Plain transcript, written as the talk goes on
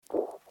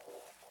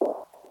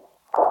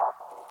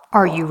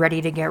Are you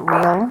ready to get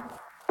real?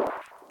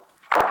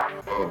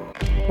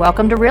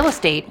 Welcome to real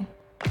estate,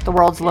 the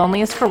world's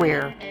loneliest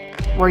career,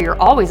 where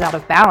you're always out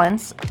of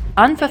balance,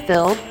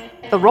 unfulfilled,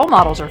 the role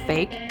models are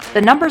fake,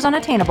 the numbers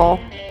unattainable,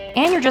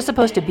 and you're just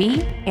supposed to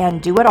be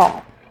and do it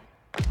all.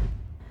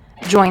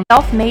 Join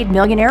self-made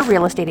millionaire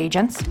real estate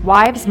agents,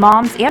 wives,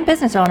 moms, and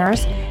business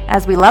owners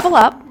as we level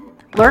up,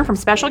 learn from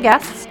special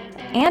guests,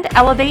 and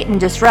elevate and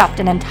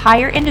disrupt an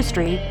entire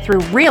industry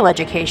through real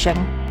education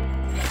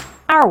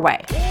our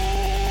way.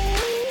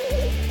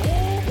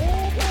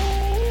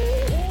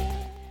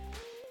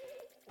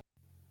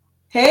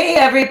 Hey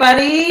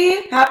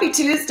everybody, happy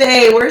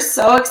Tuesday. We're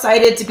so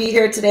excited to be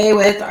here today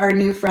with our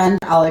new friend,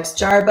 Alex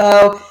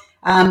JARBO.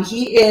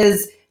 He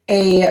is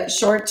a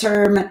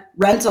short-term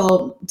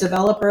rental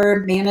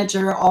developer,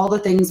 manager, all the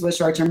things with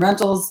short-term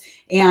rentals.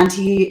 And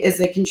he is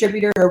a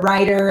contributor, a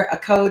writer, a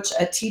coach,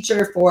 a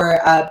teacher for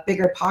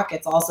Bigger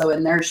Pockets also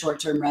in their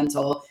short-term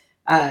rental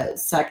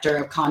sector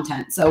of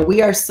content. So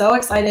we are so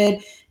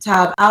excited to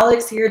have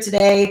Alex here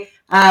today.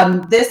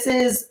 This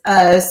is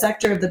a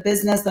sector of the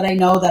business that I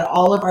know that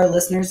all of our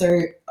listeners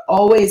are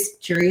always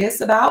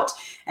curious about.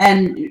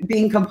 And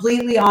being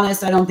completely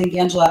honest, I don't think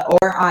Angela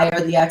or I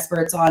are the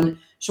experts on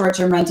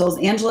short-term rentals.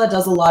 Angela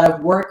does a lot of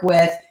work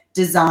with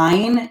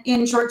design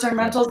in short-term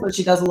rentals, but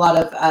she does a lot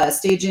of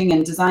staging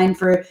and design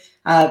for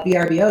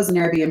VRBOs and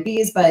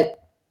Airbnbs.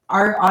 But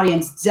our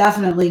audience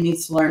definitely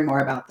needs to learn more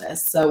about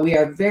this. So we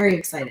are very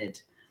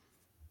excited.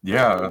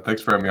 Yeah,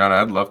 thanks for having me on.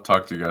 I'd love to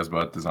talk to you guys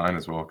about design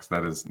as well, because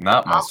that is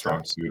not my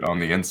strong suit on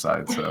the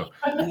inside. So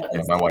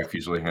yeah, my wife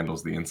usually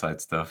handles the inside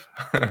stuff.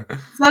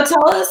 So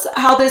tell us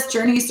how this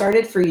journey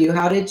started for you.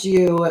 How did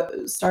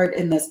you start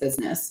in this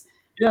business?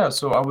 Yeah,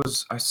 so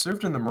I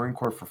served in the Marine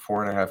Corps for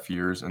 4.5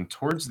 years, and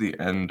towards the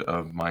end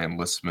of my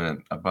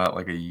enlistment, about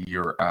like a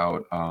year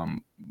out,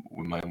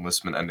 with my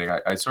enlistment ending,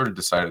 I sort of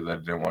decided that I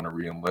didn't want to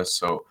re-enlist.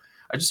 So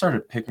I just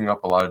started picking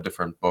up a lot of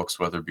different books,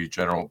 whether it be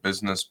general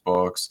business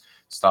books,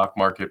 stock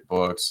market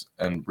books,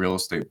 and real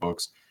estate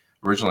books.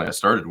 Originally, I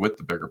started with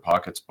the Bigger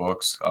Pockets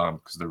books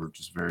because they were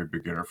just very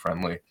beginner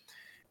friendly.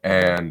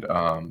 And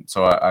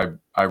so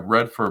I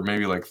read for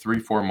maybe like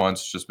 3-4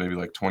 months, just maybe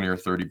like 20 or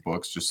 30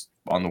 books just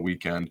on the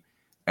weekend.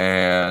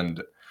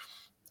 And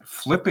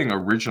flipping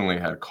originally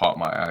had caught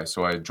my eye.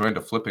 So I joined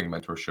a flipping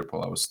mentorship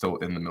while I was still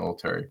in the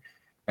military.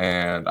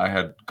 And I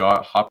had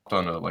hopped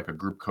on a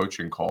group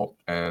coaching call,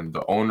 and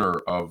the owner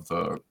of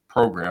the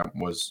program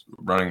was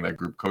running that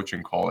group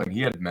coaching call, and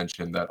he had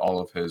mentioned that all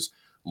of his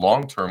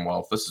long-term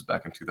wealth, this is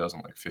back in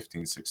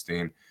 2015,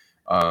 16,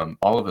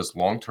 all of his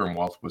long-term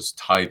wealth was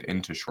tied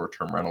into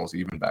short-term rentals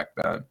even back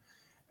then.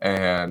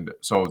 And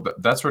so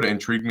that sort of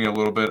intrigued me a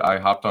little bit. I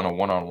hopped on a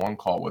one-on-one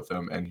call with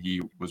him, and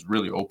he was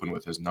really open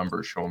with his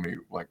numbers, showing me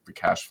like the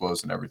cash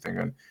flows and everything,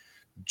 and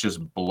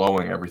just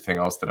blowing everything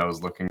else that I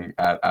was looking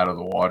at out of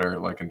the water,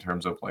 like in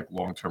terms of like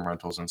long-term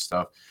rentals and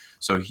stuff.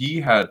 So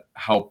he had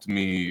helped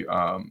me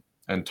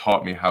and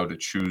taught me how to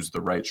choose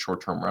the right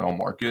short-term rental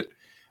market.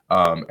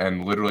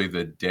 And literally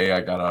the day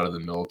I got out of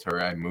the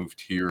military, I moved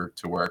here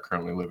to where I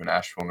currently live in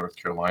Asheville, North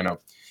Carolina.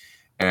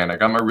 And I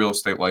got my real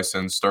estate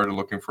license, started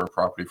looking for a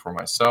property for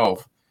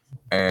myself.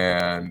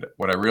 And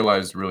what I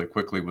realized really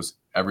quickly was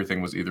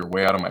everything was either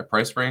way out of my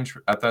price range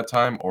at that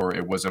time, or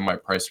it was in my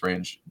price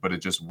range, but it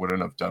just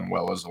wouldn't have done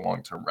well as a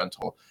long-term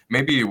rental.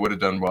 Maybe it would have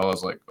done well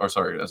as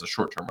as a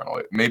short-term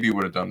rental. Maybe it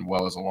would have done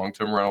well as a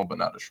long-term rental, but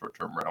not a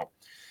short-term rental.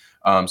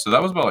 So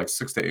that was about like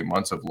 6 to 8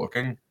 months of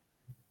looking.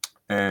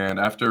 And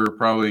after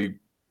probably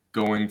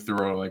going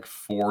through a like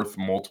fourth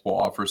multiple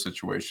offer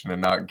situation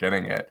and not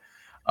getting it,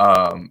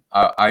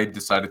 I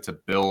decided to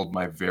build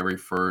my very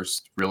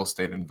first real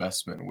estate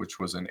investment, which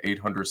was an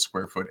 800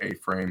 square foot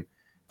A-frame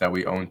that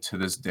we own to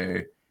this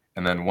day.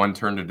 And then one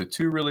turned into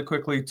two really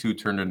quickly, two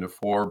turned into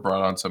four,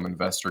 brought on some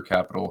investor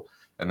capital.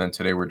 And then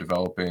today we're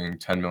developing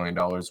 $10 million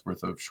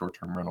worth of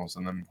short-term rentals,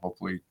 and then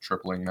hopefully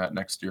tripling that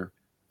next year.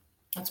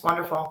 That's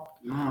wonderful.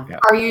 Wow. Yeah.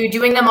 Are you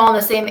doing them all in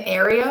the same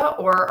area,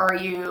 or are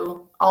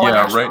you all in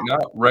Asheville?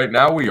 Right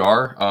now we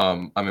are.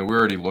 We're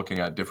already looking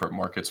at different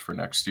markets for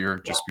next year,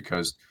 just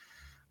because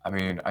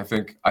I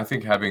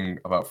think having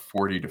about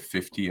 40 to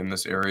 50 in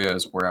this area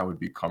is where I would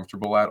be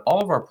comfortable at.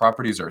 All of our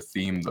properties are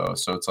themed though.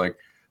 So it's like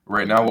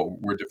right now what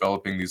we're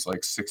developing these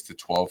like 6 to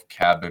 12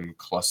 cabin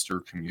cluster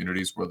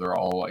communities where they're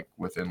all like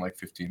within like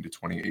 15 to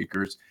 20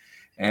 acres.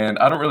 And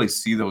I don't really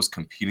see those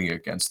competing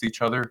against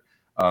each other.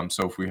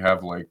 So if we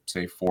have like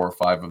say 4 or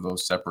 5 of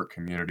those separate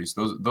communities,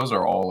 those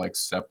are all like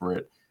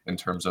separate in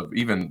terms of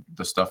even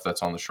the stuff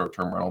that's on the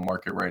short-term rental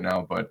market right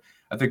now. But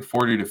I think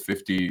 40 to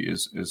 50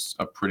 is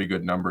a pretty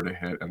good number to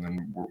hit. And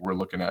then we're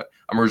looking at,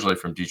 I'm originally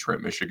from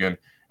Detroit, Michigan,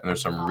 and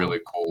there's some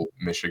really cool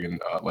Michigan,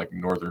 like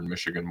northern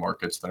Michigan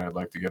markets that I'd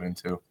like to get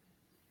into.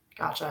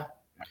 Gotcha.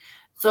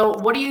 So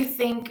what do you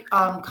think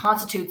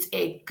constitutes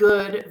a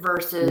good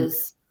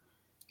versus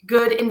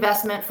good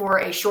investment for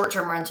a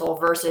short-term rental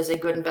versus a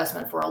good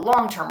investment for a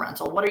long-term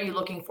rental? What are you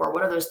looking for?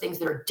 What are those things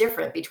that are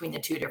different between the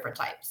two different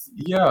types?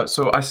 Yeah,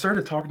 so I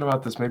started talking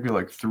about this maybe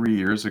like 3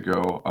 years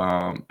ago,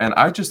 and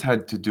I just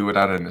had to do it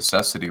out of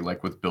necessity,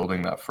 like with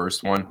building that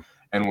first one.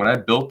 And when I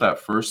built that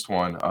first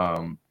one,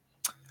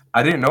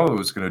 I didn't know it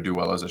was going to do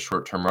well as a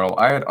short-term rental.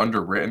 I had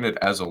underwritten it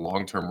as a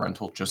long-term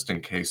rental just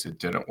in case it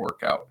didn't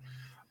work out.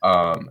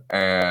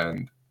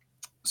 And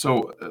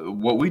so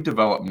what we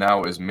develop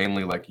now is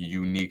mainly like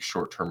unique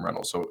short-term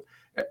rentals. So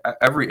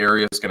every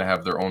area is going to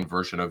have their own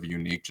version of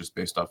unique just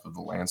based off of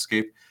the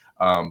landscape.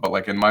 But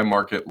like in my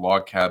market,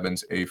 log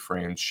cabins,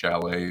 A-frames,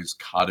 chalets,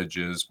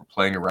 cottages, we're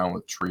playing around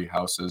with tree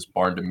houses,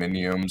 barn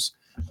dominiums.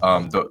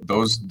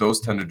 Those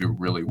tend to do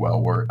really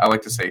well. Where I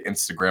like to say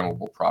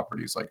Instagrammable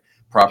properties, like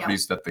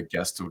properties that the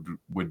guests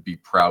would be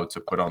proud to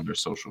put on their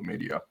social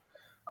media.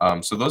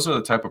 So those are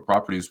the type of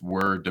properties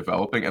we're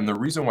developing, and the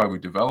reason why we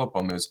develop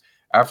them is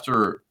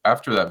after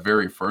that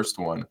very first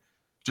one,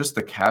 just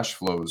the cash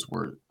flows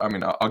were. I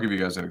mean, I'll give you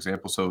guys an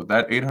example. So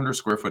that 800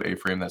 square foot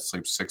A-frame that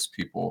sleeps 6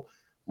 people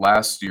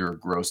last year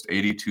grossed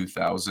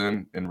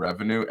 82,000 in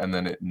revenue, and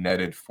then it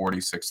netted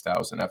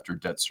 46,000 after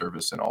debt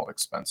service and all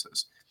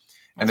expenses.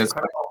 And That's it's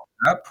incredible.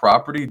 that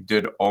property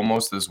did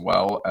almost as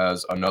well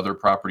as another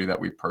property that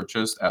we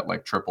purchased at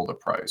like triple the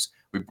price.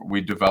 We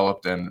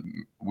developed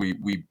and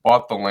we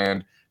bought the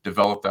land,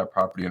 developed that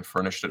property, and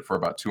furnished it for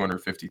about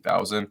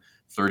 250,000,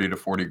 30 to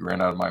 40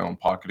 grand out of my own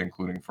pocket,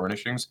 including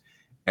furnishings.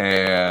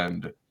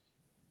 And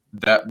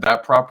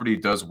that property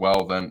does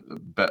well then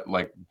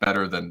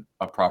better than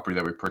a property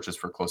that we purchased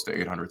for close to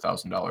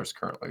 $800,000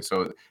 currently.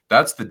 So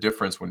that's the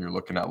difference when you're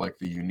looking at like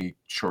the unique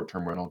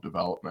short-term rental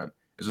development.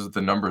 It's just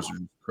the numbers are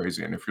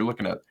crazy. And if you're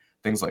looking at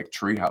things like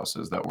tree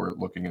houses that we're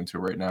looking into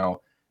right now,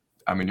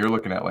 I mean, you're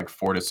looking at like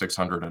 400 to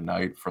 600 a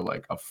night for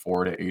like a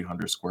 400 to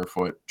 800 square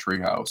foot tree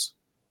house.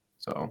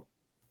 So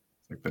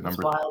like the That's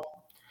numbers. wild.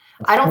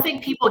 I don't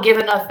think people give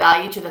enough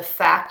value to the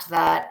fact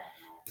that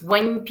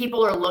when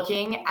people are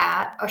looking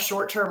at a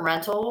short-term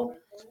rental,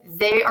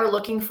 they are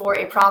looking for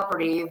a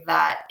property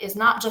that is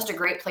not just a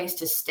great place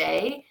to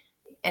stay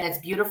and it's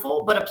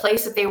beautiful, but a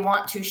place that they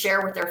want to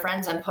share with their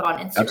friends and put on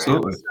Instagram.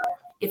 Absolutely. So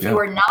if Yeah. you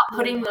are not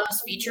putting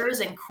those features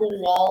and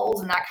cool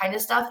walls and that kind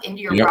of stuff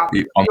into your Yep,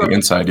 property on the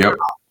inside, yep.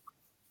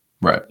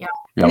 Right. Yeah.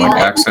 Yeah, I mean,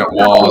 like I accent don't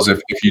know. walls.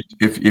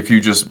 If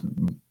you just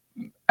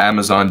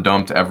Amazon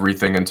dumped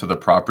everything into the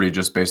property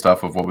just based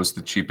off of what was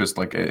the cheapest,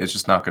 like it's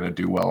just not going to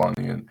do well on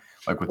the end.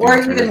 Like with the Or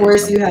interior even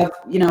worse, design.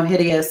 you have,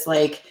 hideous,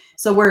 like,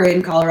 so we're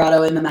in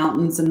Colorado in the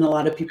mountains, and a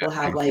lot of people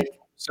have like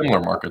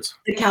similar markets.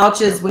 the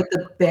couches with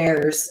the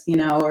bears,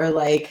 or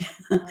like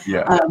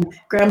Yeah.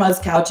 grandma's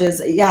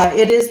couches. Yeah,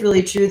 it is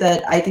really true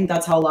that I think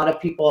that's how a lot of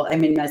people, I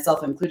mean,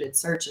 myself included,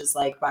 search is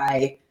like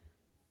by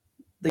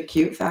the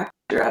cute factor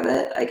of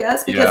it, I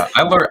guess. Because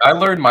Yeah, I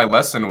learned my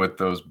lesson with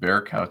those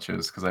bear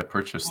couches because I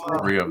purchased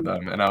 3 of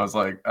them, and I was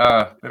like,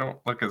 they don't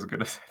look as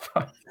good as I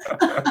thought.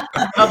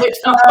 No, they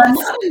don't.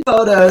 not in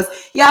photos.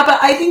 Yeah, but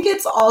I think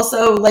it's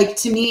also like,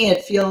 to me,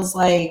 it feels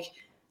like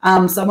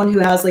someone who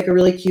has like a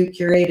really cute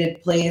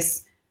curated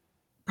place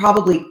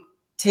probably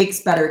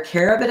takes better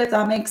care of it, if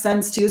that makes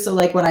sense too. So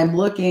like when I'm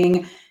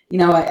looking,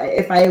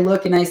 if I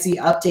look and I see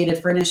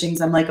updated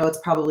furnishings, I'm like, oh, it's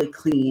probably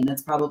clean.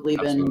 It's probably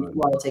been Absolutely.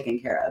 well taken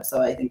care of.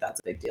 So I think that's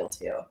a big deal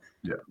too.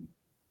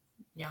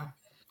 Yeah.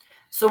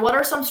 So what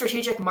are some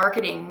strategic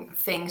marketing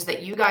things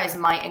that you guys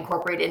might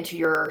incorporate into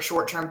your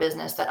short-term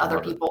business that other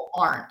Love it. people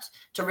aren't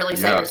to really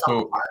set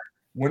yourself apart?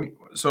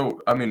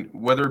 I mean,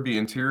 whether it be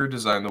interior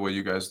design the way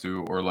you guys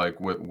do, or like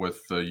with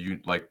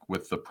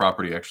the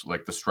property, actually,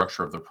 like the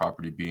structure of the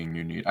property being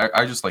unique.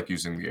 I just like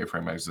using the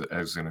A-frame as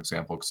an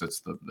example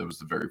because it was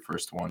the very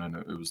first one, and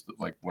it was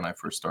like when I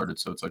first started,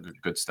 so it's like a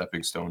good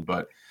stepping stone.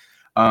 But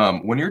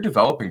when you're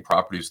developing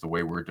properties the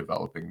way we're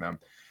developing them,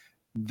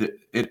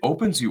 it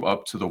opens you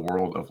up to the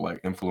world of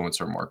like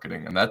influencer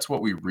marketing, and that's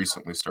what we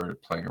recently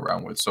started playing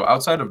around with. So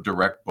outside of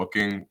direct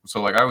booking, so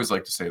like I always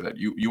like to say that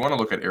you want to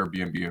look at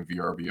Airbnb and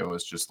VRBO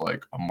as just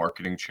like a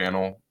marketing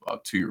channel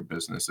to your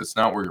business. It's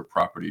not where your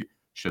property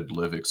should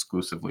live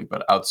exclusively.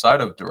 But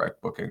outside of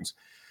direct bookings,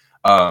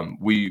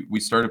 we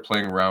started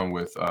playing around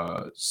with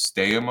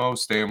Stayamo.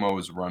 Stayamo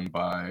is run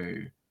by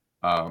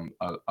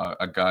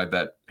a guy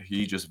that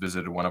he just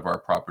visited one of our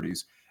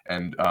properties,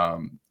 and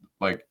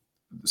like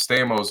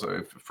Stamos,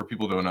 for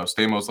people who don't know,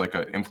 Stamos like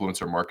an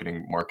influencer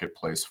marketing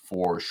marketplace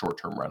for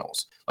short-term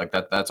rentals. Like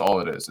that's all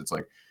it is. It's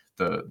like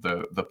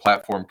the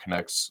platform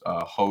connects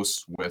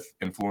hosts with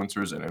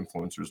influencers and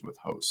influencers with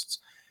hosts,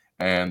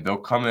 and they'll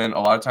come in.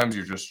 A lot of times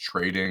you're just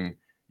trading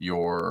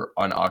your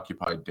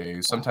unoccupied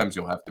days. Sometimes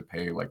you'll have to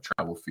pay like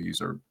travel fees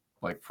or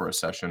like for a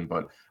session,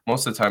 but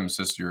most of the time it's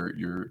just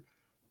you're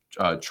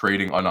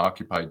trading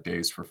unoccupied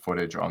days for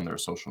footage on their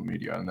social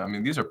media. And I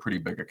mean, these are pretty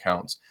big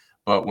accounts.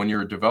 But when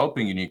you're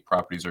developing unique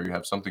properties or you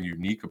have something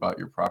unique about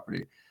your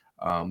property,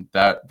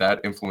 that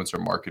influencer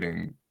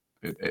marketing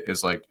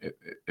is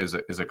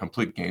a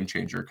complete game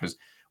changer, because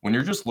when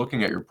you're just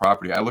looking at your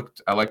property, I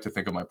like to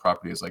think of my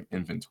property as like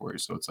inventory.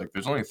 So it's like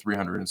there's only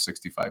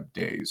 365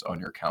 days on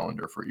your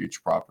calendar for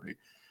each property.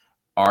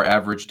 Our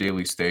average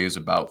daily stay is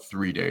about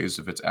 3 days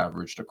if it's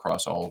averaged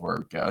across all of our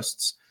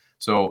guests.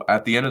 So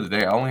at the end of the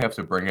day, I only have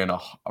to bring in a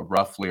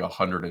roughly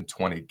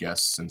 120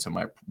 guests into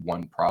my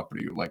one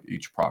property, like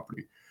each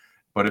property.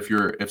 But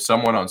if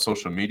someone on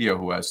social media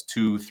who has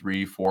 2,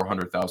 3,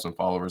 400,000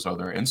 followers on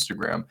their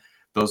Instagram,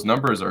 those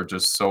numbers are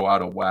just so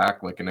out of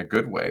whack, like in a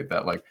good way,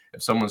 that like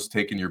if someone's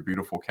taking your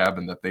beautiful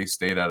cabin that they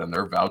stayed at and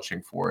they're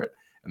vouching for it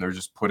and they're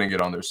just putting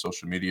it on their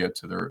social media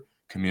to their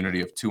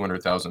community of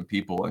 200,000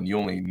 people and you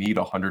only need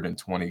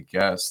 120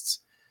 guests,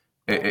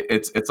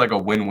 it's like a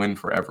win-win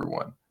for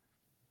everyone.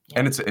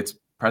 And it's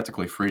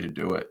practically free to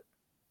do it.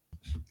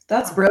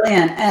 That's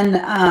brilliant. And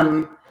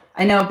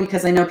I know,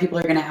 because I know people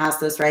are going to ask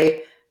this,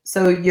 right?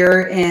 So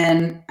you're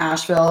in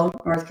Asheville,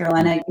 North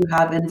Carolina. You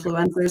have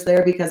influencers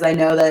there, because I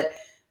know that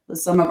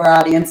some of our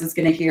audience is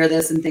going to hear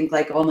this and think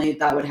like only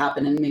that would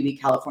happen in maybe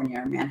California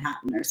or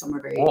Manhattan or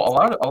somewhere very. Well,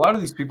 a lot of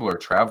these people are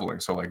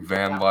traveling. So like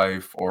van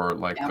life, or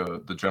like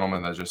the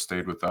gentleman that just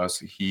stayed with us,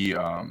 he's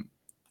a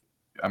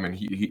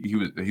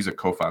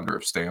co-founder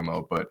of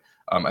Staymo, but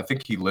I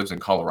think he lives in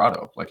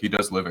Colorado. Like he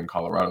does live in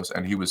Colorado,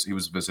 and he was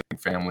visiting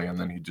family, and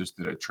then he just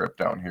did a trip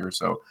down here.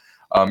 So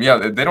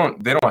they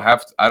don't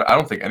have to, I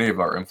don't think any of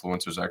our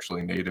influencers are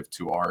actually native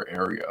to our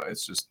area.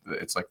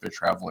 It's like they're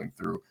traveling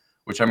through,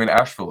 which I mean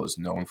Asheville is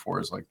known for,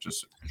 is like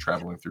just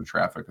traveling through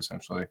traffic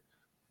essentially.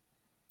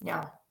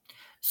 Yeah.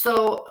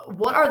 So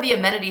what are the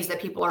amenities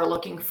that people are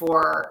looking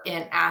for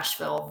in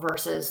Asheville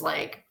versus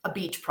like a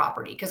beach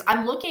property? Because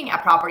I'm looking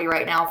at property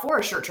right now for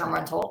a short-term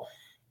rental,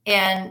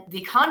 and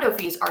the condo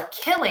fees are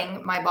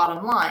killing my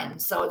bottom line.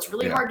 So it's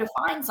really hard to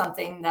find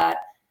something that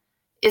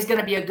is going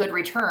to be a good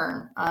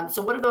return.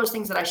 So what are those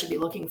things that I should be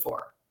looking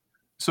for?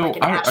 So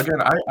I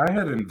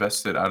had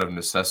invested out of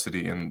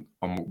necessity in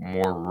a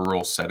more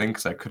rural setting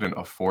because I couldn't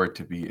afford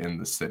to be in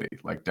the city,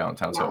 like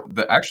downtown. So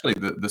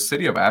the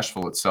city of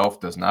Asheville itself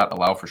does not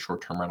allow for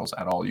short-term rentals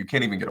at all. You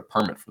can't even get a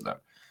permit for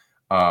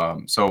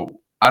them.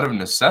 So out of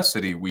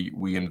necessity,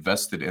 we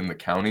invested in the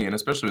county, and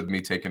especially with me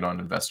taking on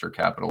investor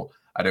capital,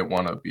 I didn't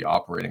want to be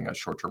operating a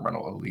short-term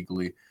rental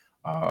illegally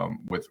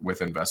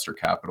with investor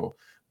capital.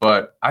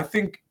 But I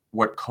think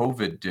what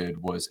COVID did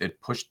was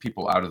it pushed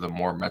people out of the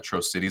more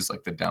metro cities,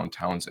 like the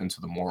downtowns, into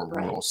the more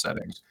rural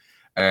settings.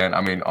 And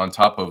I mean, on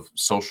top of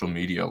social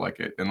media,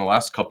 in the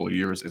last couple of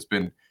years, it's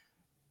been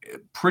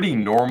pretty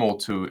normal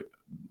to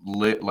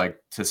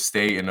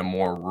stay in a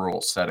more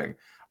rural setting.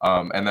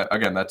 And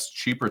again, that's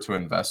cheaper to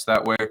invest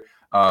that way.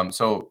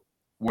 So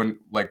when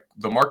like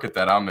the market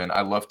that I'm in,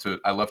 I love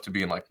to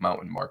be in like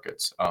mountain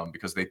markets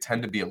because they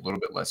tend to be a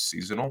little bit less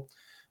seasonal.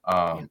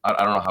 I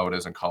don't know how it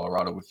is in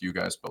Colorado with you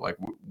guys, but like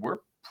we're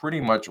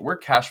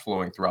cash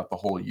flowing throughout the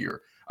whole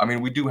year. I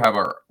mean, we do have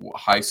our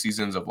high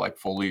seasons of like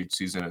foliage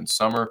season in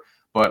summer,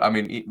 but I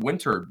mean,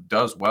 winter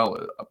does well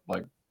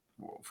like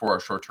for our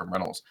short-term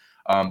rentals.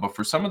 But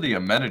for some of the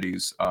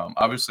amenities,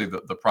 obviously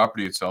the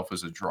property itself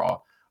is a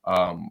draw.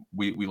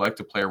 We like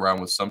to play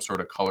around with some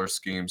sort of color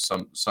scheme,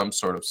 some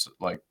sort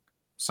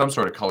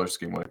of color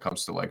scheme when it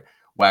comes to like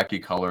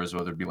wacky colors,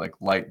 whether it be like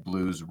light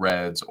blues,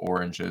 reds,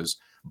 oranges,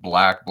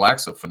 black.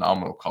 Black's a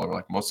phenomenal color.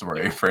 Like most of our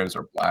A-frames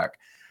are black.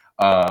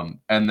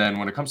 And then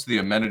when it comes to the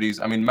amenities,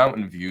 I mean,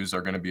 mountain views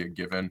are going to be a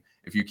given.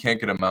 If you can't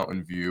get a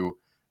mountain view,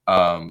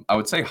 I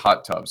would say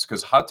hot tubs,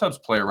 because hot tubs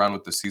play around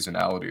with the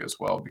seasonality as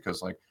well,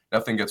 because like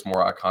nothing gets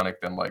more iconic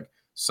than like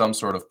some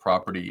sort of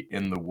property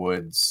in the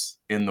woods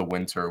in the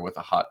winter with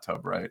a hot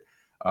tub, right?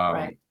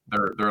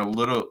 They're a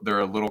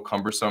little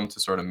cumbersome to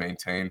sort of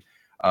maintain.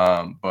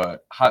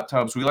 But hot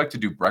tubs, we like to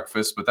do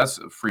breakfast, but that's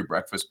free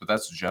breakfast, but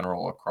that's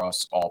general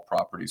across all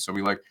properties. So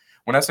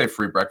when I say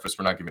free breakfast,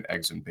 we're not giving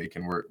eggs and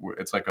bacon.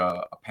 It's like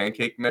a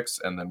pancake mix,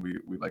 and then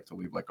we like to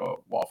leave like a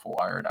waffle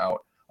iron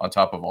out on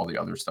top of all the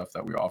other stuff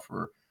that we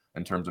offer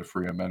in terms of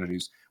free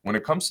amenities. When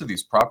it comes to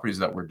these properties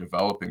that we're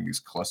developing, these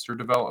cluster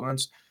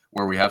developments,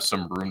 where we have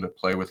some room to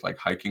play with like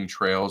hiking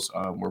trails,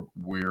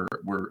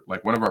 we're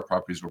like one of our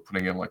properties, we're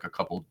putting in like a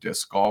couple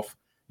disc golf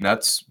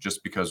nets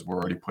just because we're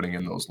already putting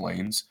in those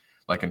lanes,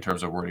 like in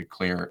terms of already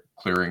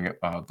clearing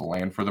the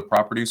land for the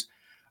properties.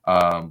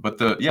 But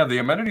the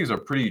amenities are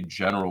pretty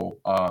general.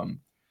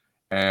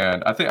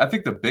 And I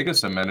think the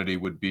biggest amenity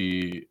would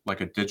be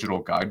like a digital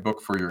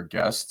guidebook for your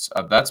guests.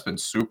 That's been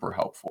super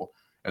helpful.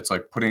 It's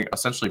like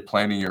essentially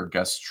planning your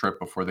guest's trip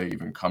before they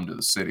even come to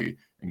the city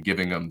and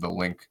giving them the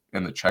link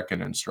in the check-in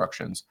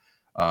instructions.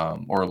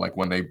 Or like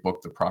when they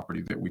book the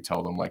property, that we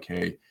tell them like,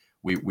 hey,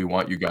 we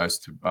want you guys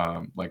to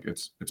like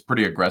it's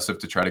pretty aggressive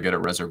to try to get a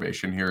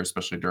reservation here,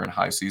 especially during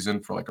high season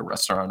for like a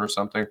restaurant or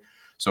something.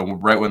 So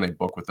right when they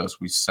book with us,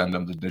 we send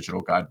them the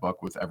digital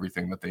guidebook with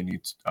everything that they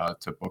need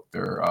to book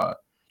their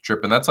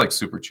trip. And that's like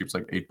super cheap. It's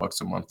like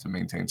 $8 a month to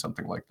maintain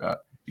something like that.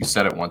 You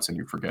set it once and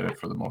you forget it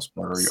for the most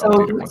part, or you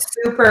update it once.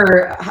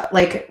 Super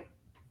like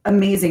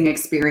amazing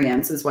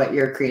experience is what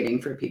you're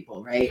creating for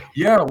people, right?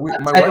 Yeah,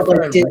 my wife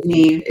like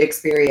Disney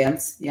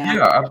experience.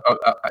 Yeah,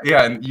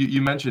 and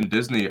you mentioned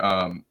Disney.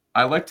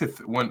 I like to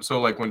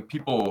when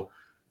people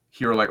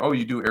hear like, oh,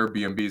 you do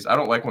Airbnbs, I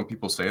don't like when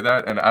people say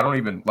that, and I don't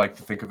even like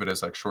to think of it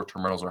as like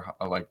short-term rentals or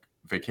like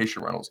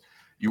vacation rentals.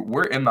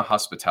 We're in the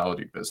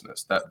hospitality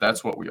business.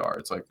 That's what we are.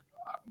 It's like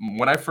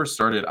when I first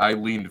started, I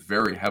leaned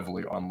very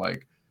heavily on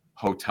like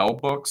hotel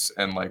books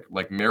and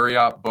like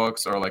Marriott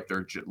books, or like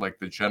like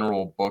the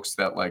general books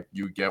that like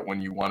you get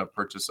when you want to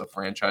purchase a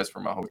franchise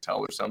from a hotel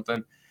or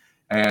something.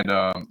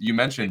 And you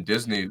mentioned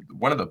Disney.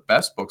 One of the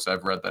best books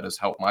I've read that has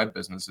helped my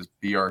business is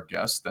Be Our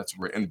Guest. That's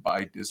written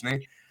by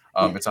Disney.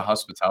 It's a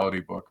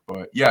hospitality book,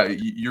 but yeah,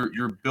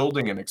 you're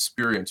building an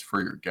experience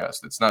for your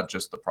guest. It's not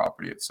just the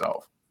property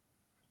itself.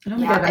 I don't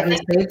think Yeah, I've ever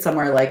stayed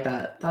somewhere like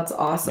that. That's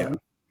awesome. Yeah.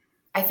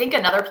 I think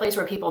another place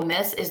where people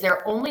miss is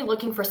they're only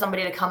looking for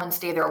somebody to come and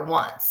stay there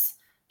once.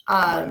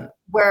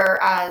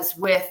 Whereas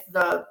with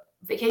the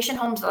vacation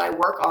homes that I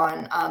work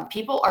on,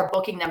 people are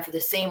booking them for the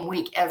same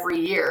week every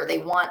year. They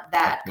want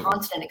that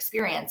constant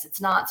experience.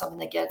 It's not something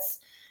that gets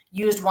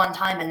used one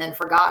time and then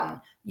forgotten.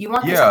 You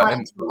want this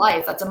client for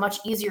life. That's a much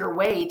easier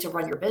way to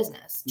run your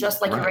business,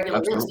 just like your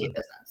regular real estate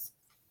business.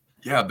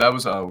 Yeah, that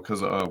was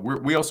because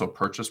we also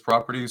purchase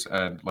properties,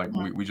 and like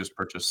we just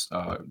purchased,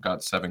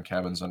 got 7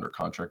 cabins under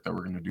contract that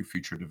we're going to do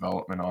future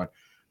development on.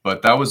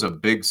 But that was a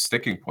big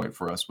sticking point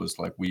for us, was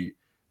like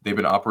they've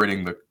been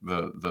operating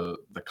the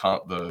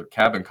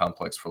cabin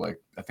complex for like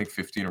I think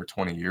 15 or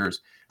 20 years,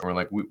 and we're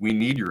like we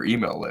need your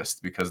email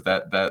list, because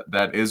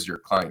that is your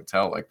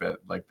clientele. Like that,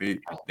 like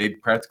they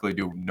practically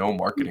do no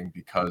marketing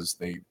because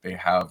they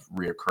have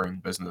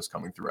reoccurring business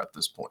coming through at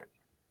this point.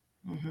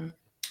 Mm-hmm.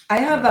 I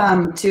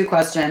have 2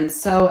 questions.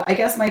 So I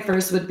guess my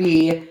first would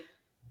be,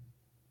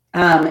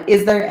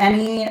 is there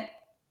any,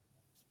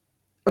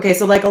 okay,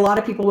 so like a lot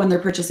of people when they're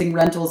purchasing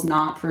rentals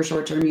not for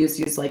short-term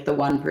use like the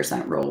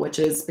 1% rule, which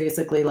is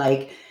basically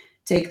like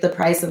take the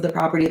price of the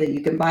property that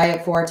you can buy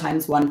it for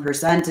times 1.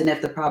 And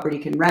if the property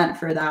can rent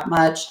for that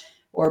much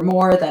or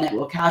more, then it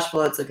will cash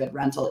flow. It's a good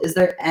rental. Is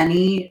there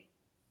any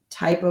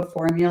type of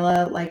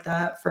formula like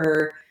that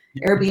for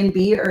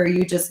Airbnb, or are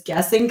you just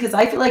guessing? Because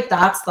I feel like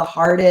that's the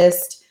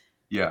hardest.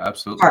 Yeah,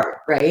 absolutely. Part,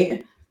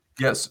 right?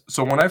 Yes.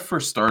 So when I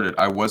first started,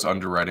 I was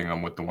underwriting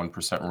them with the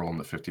 1% rule and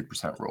the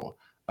 50% rule.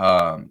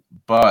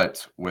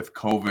 But with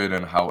COVID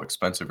and how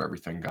expensive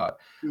everything got,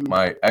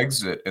 my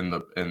exit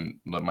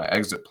my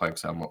exit plan,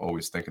 because I'm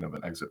always thinking of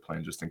an exit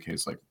plan just in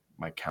case like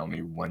my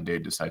county one day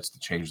decides to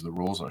change the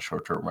rules on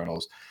short-term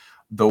rentals.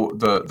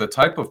 The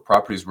type of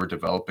properties we're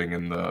developing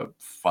in the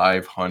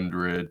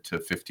 500 to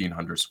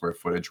 1,500 square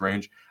footage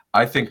range,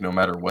 I think no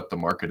matter what the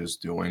market is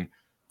doing,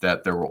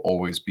 that there will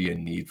always be a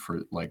need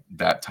for like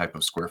that type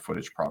of square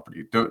footage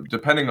property.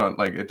 Depending on,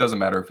 like, it doesn't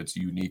matter if it's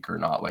unique or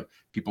not. Like,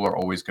 people are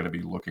always going to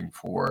be looking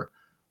for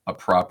a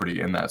property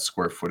in that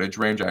square footage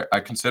range. I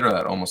consider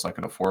that almost like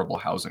an affordable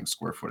housing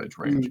square footage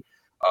range.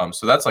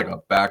 So that's like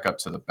a backup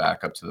to the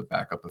backup to the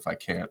backup if I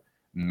can't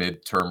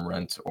mid-term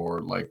rent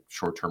or like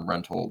short-term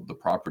rental the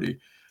property.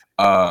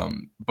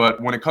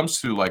 But when it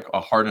comes to like a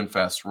hard and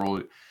fast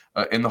rule,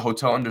 in the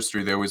hotel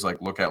industry, they always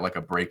like look at like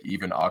a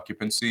break-even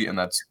occupancy, and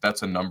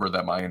that's a number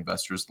that my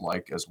investors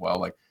like as well.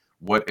 Like,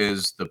 what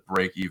is the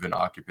break-even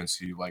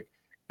occupancy? Like,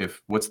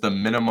 what's the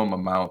minimum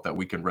amount that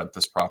we can rent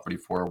this property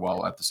for,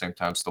 while at the same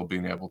time still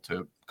being able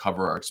to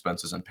cover our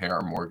expenses and pay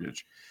our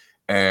mortgage?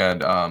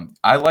 And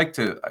I like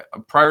to,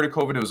 prior to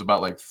COVID, it was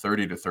about like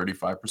 30 to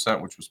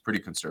 35%, which was pretty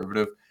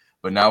conservative.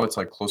 But now it's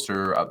like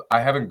closer.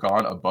 I haven't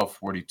gone above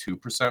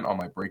 42% on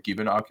my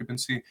break-even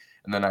occupancy,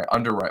 and then I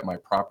underwrite my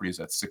properties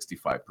at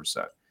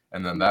 65%,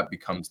 and then that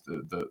becomes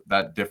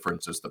that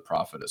difference is the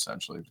profit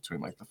essentially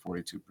between like the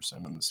 42%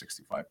 and the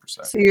 65%.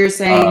 So you're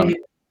saying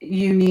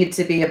you need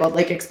to be able,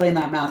 like, explain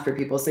that math for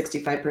people.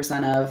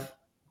 65% of.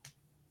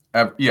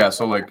 Yeah.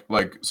 So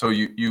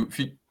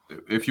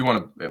if you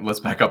want to,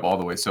 let's back up all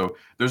the way. So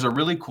there's a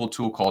really cool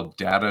tool called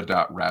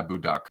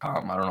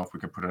data.rabu.com. I don't know if we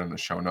can put it in the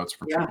show notes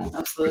for people.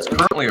 Absolutely. It's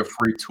currently a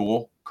free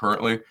tool.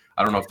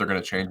 I don't know if they're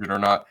going to change it or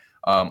not.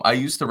 I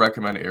used to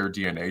recommend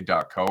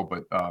airdna.co,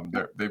 but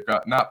they've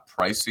got, not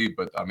pricey,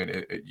 but I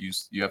mean,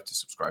 you have to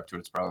subscribe to it.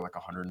 It's probably like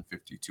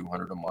 150,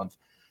 200 a month.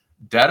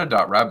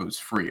 Data.rabu is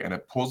free, and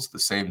it pulls the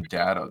same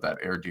data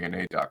that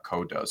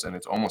airdna.co does, and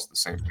it's almost the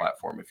same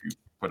platform if you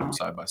put them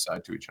side by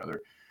side to each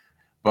other.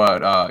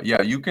 But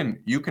yeah, you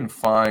can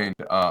find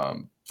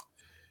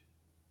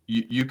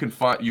you can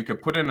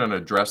put in an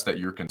address that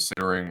you're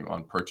considering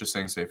on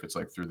purchasing, say if it's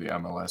like through the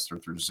MLS or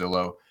through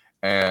Zillow,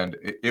 and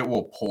it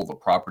will pull the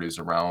properties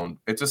around.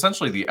 It's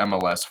essentially the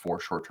MLS for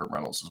short-term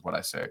rentals, is what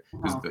I say,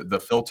 because the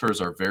filters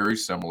are very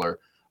similar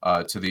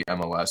to the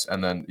MLS,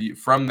 and then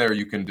from there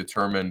you can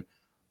determine.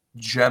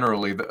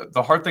 Generally,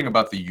 the hard thing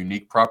about the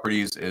unique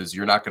properties is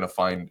you're not going to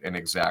find an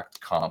exact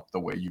comp the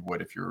way you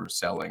would if you're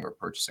selling or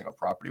purchasing a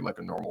property like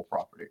a normal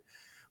property.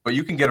 But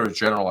you can get a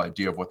general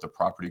idea of what the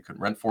property could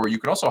rent for. You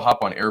can also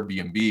hop on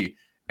Airbnb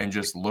and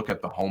just look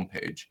at the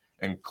homepage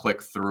and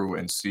click through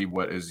and see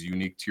what is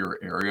unique to your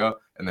area,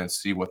 and then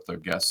see what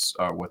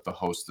the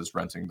host is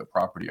renting the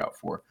property out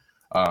for.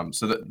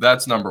 So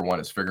that's number one,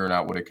 is figuring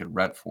out what it could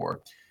rent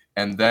for.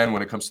 And then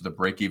when it comes to the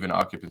break-even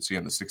occupancy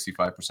and the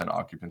 65%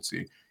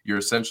 occupancy, you're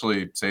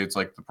essentially, say it's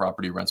like the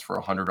property rents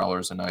for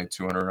 $100 a night,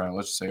 $200,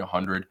 let's just say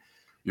 100.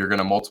 You're going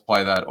to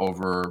multiply that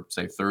over,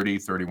 say 30,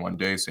 31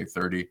 days, say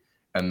 30,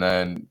 and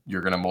then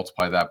you're going to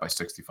multiply that by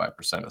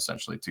 65%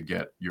 essentially to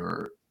get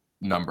your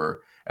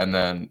number. And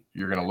then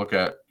you're going to look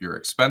at your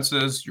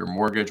expenses, your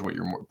mortgage, what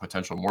your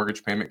potential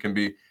mortgage payment can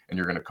be, and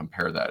you're going to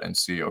compare that and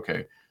see,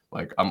 okay,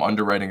 like I'm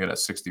underwriting it at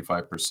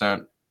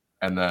 65%.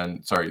 And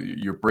then, sorry,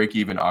 your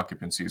break-even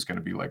occupancy is going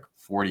to be like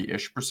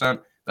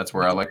 40-ish%. That's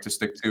where I like to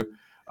stick to.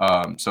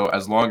 So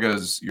as long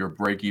as your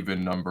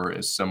break-even number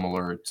is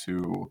similar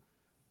to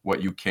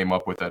what you came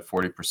up with at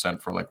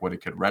 40% for like what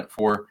it could rent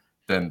for,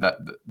 then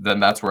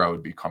that's where I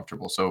would be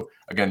comfortable. So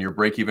again, your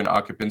break-even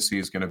occupancy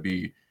is going to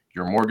be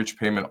your mortgage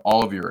payment,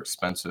 all of your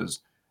expenses,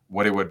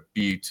 what it would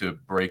be to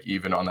break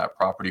even on that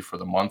property for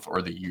the month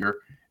or the year.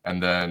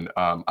 And then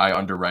I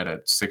underwrite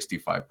at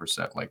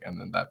 65%, like,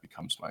 and then that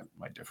becomes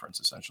my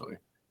difference essentially,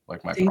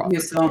 like my Thank profit.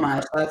 you so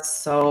much. That's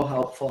so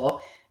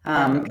helpful.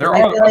 There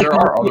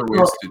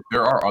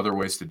are other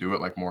ways to do it,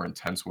 like more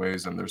intense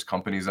ways, and there's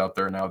companies out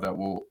there now that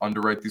will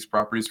underwrite these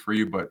properties for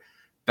you. But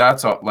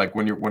that's like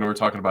when we're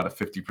talking about a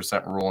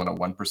 50% rule and a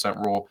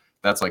 1% rule,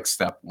 that's like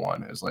step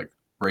one is like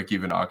break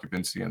even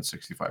occupancy and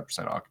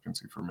 65%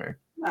 occupancy for me.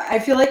 I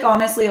feel like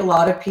honestly, a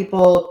lot of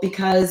people,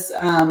 because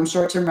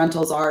short-term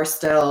rentals are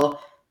still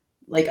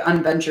like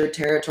unventured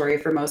territory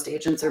for most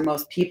agents or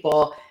most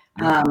people.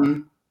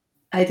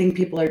 I think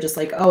people are just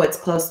like, oh, it's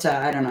close to,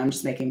 I don't know, I'm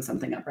just making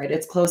something up, right?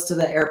 It's close to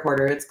the airport,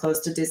 or it's close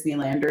to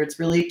Disneyland, or it's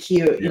really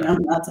cute, you know,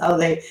 that's how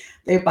they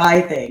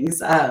buy things.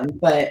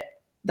 But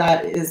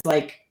that is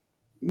like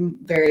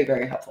very,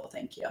 very helpful.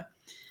 Thank you.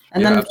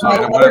 And then,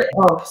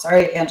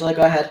 sorry, Angela,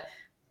 go ahead.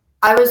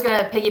 I was going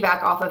to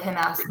piggyback off of him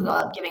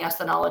giving us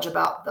the knowledge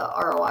about the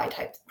ROI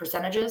type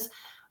percentages.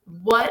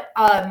 What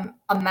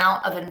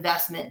amount of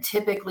investment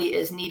typically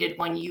is needed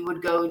when you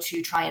would go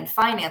to try and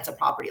finance a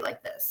property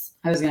like this?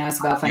 I was going to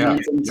ask about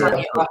financing.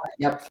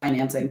 Yep,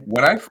 financing.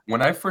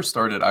 When I first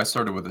started, I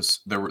started with this.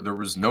 There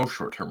was no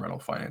short-term rental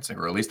financing,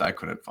 or at least I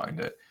couldn't find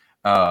it.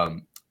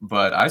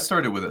 But I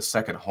started with a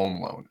second home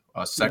loan,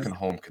 a second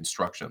home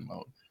construction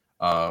loan.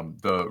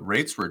 The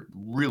rates were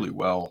really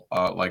well,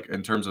 like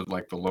in terms of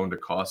like the loan to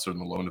costs or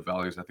the loan to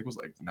values. I think it was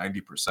like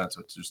 90%,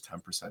 so it's just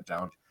 10%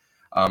 down.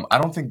 I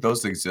don't think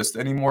those exist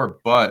anymore,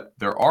 but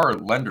there are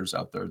lenders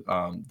out there.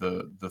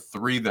 The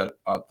three that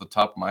at the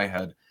top of my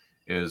head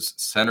is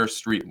Center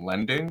Street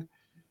Lending, and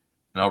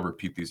I'll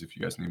repeat these if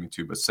you guys need me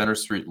to, but Center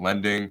Street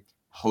Lending,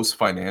 Host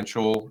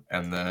Financial,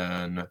 and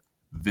then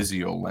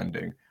Visio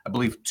Lending. I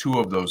believe two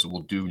of those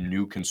will do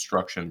new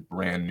construction,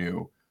 brand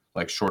new,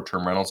 like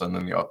short-term rentals, and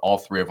then all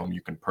three of them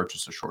you can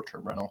purchase a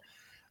short-term rental.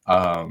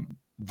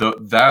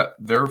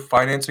 Their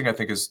financing, I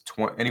think, is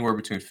anywhere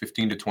between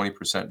 15 to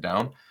 20%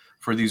 down.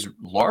 For these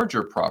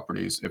larger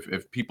properties,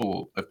 if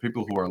people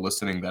who are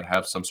listening that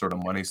have some sort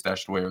of money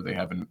stashed away, or they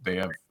have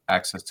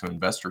access to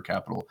investor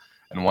capital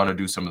and want to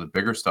do some of the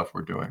bigger stuff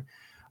we're doing,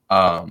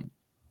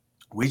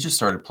 we just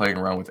started playing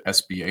around with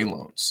SBA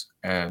loans,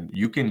 and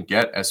you can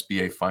get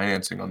SBA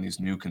financing on these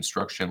new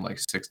construction, like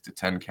 6 to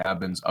 10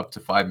 cabins, up to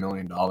 $5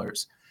 million,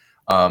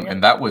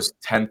 and that was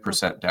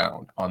 10%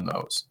 down on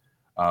those.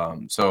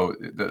 So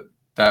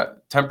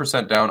that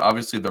 10% down,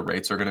 obviously the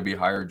rates are going to be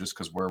higher just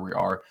because where we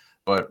are.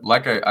 But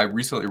like I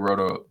recently wrote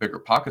a Bigger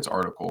Pockets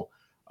article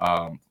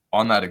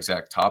on that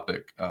exact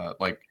topic.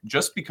 Like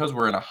just because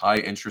we're in a high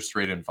interest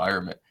rate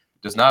environment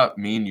does not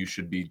mean you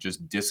should be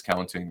just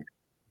discounting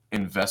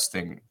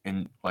investing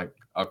in like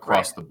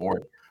across the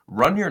board.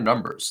 Run your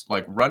numbers,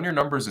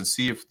 and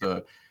see if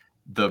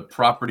the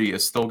property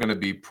is still going to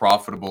be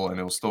profitable and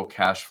it will still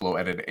cash flow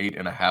at an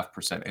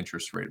 8.5%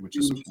 interest rate, which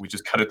is we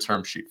just got a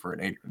term sheet for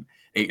an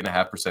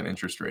 8.5%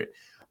 interest rate.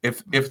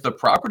 If the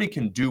property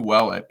can do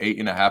well at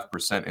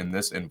 8.5% in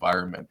this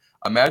environment,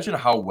 imagine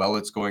how well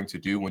it's going to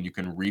do when you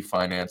can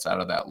refinance out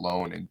of that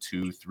loan in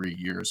 2-3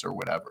 years or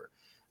whatever.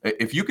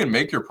 If you can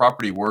make your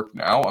property work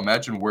now,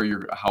 imagine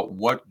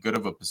what good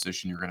of a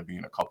position you're going to be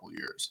in a couple of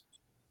years.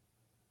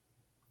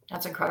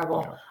 That's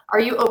incredible. Yeah. Are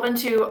you open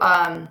to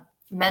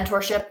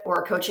mentorship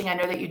or coaching? I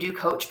know that you do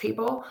coach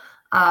people,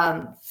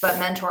 but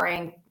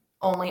mentoring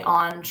only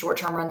on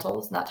short-term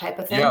rentals and that type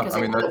of thing? Yeah, I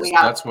mean,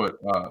 that's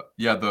what,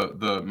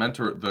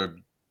 the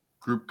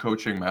group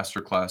coaching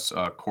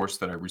masterclass course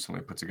that I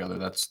recently put together,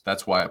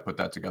 that's why I put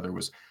that together,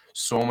 was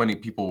so many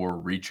people were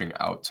reaching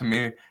out to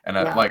me, and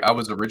I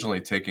was originally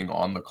taking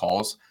on the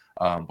calls,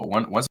 but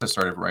once I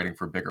started writing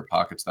for Bigger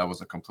Pockets, that was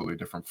a completely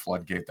different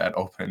floodgate that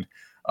opened,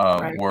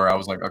 where I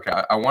was like, okay,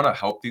 I want to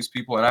help these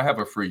people, and I have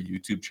a free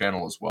YouTube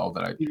channel as well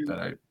that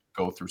I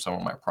go through some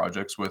of my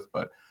projects with,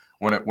 but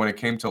when it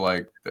came to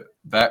like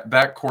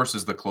that course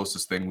is the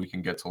closest thing we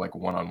can get to like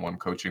one-on-one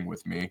coaching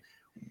with me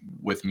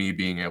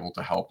being able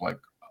to help like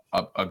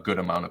a good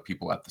amount of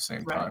people at the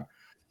same time.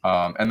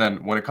 And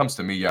then when it comes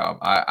to me,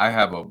 I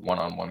have a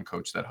one-on-one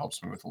coach that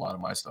helps me with a lot of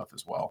my stuff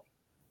as well.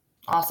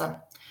 Awesome.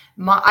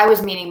 I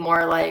was meaning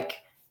more like,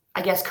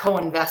 I guess,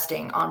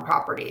 co-investing on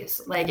properties.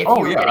 Like if you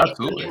were getting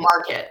into the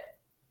market.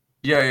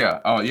 Yeah.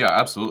 Oh, yeah,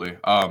 absolutely.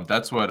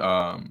 That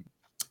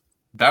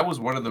was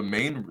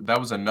that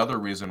was another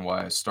reason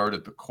why I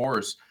started the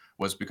course,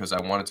 was because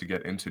I wanted to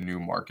get into new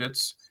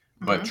markets,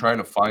 but Hmm. trying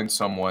to find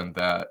someone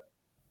that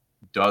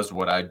does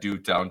what I do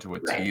down to a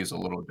Right. T is a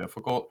little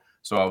difficult.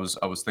 So I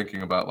was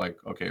thinking about, like,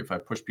 okay, if I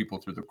push people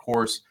through the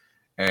course,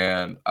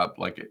 and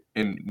like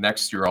in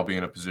next year I'll be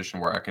in a position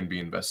where I can be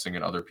investing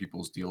in other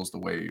people's deals the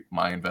way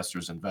my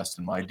investors invest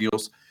in my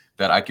deals,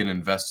 that I can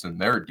invest in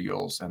their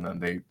deals, and then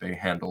they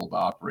handle the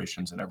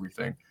operations and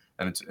everything.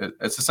 And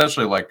it's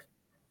essentially like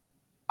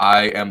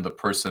I am the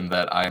person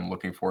that I am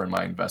looking for in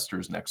my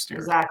investors next year,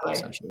 Exactly.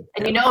 essentially.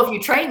 And Yeah. if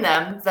you train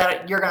them,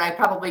 that you're going to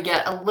probably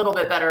get a little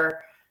bit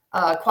better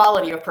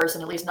quality of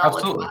person, at least knowledge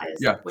Absolutely. wise,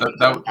 Yeah. when you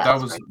go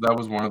invest, right?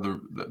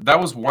 That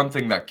was one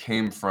thing that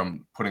came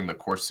from putting the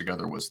course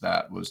together, was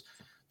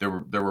there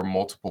were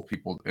multiple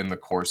people in the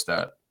course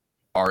that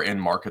are in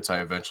markets I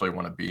eventually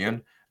want to be in.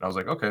 And I was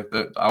like, okay,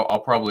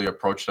 I'll probably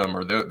approach them,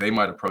 or they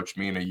might approach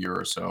me in a year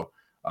or so.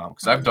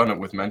 Because I've done it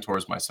with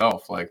mentors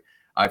myself. Like,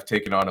 I've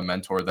taken on a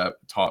mentor that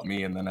taught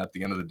me, and then at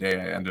the end of the day,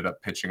 I ended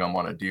up pitching them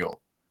on a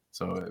deal.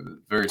 So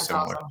very That's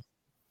similar. awesome.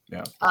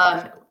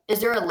 Yeah. Is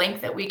there a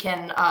link that we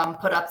can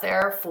put up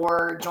there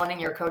for joining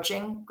your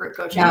group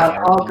coaching? Yeah,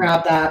 Yeah. I'll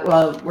grab that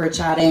while we're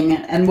chatting,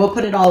 and we'll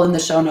put it all in the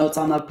show notes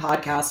on the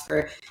podcast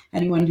for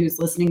anyone who's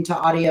listening to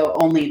audio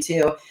only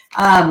too.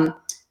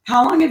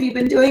 How long have you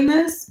been doing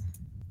this?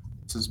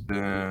 This has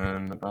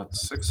been about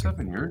 6,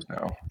 7 years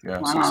now. Yeah,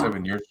 six, Wow.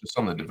 7 years just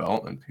on the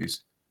development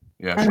piece.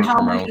 Yeah, And how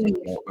short-term rentals and many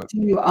development.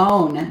 do you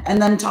own?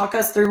 And then talk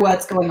us through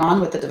what's going on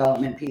with the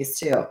development piece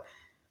too.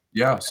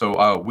 Yeah,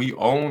 so we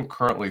own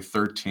currently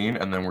 13,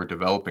 and then we're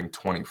developing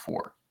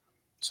 24.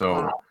 So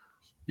Wow.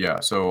 yeah,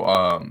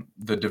 so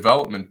the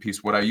development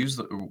piece, what I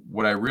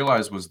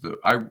realized was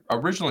I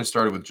originally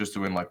started with just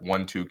doing like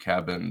 1, 2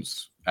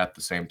 cabins at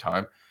the same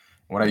time.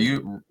 What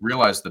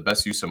realized the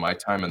best use of my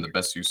time and the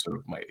best use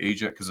of my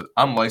agent, because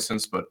I'm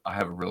licensed, but I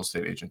have a real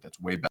estate agent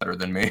that's way better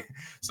than me,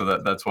 so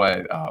that's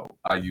why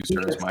I used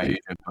her as my Interesting.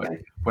 agent. But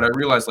Okay. what I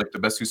realized, like, the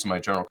best use of my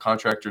general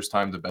contractor's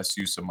time, the best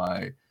use of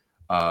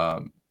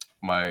um,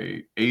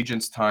 my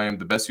agent's time,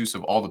 the best use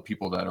of all the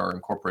people that are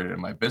incorporated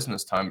in my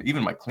business time,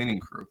 even my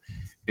cleaning crew,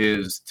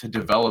 is to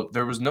develop.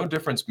 There was no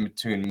difference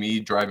between me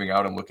driving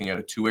out and looking at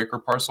a 2-acre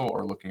parcel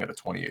or looking at a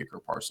 20-acre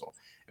parcel.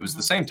 It was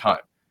the same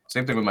time.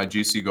 Same thing with my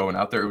GC going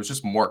out there. It was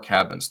just more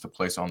cabins to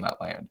place on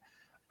that land.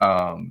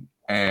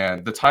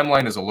 And the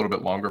timeline is a little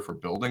bit longer for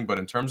building, but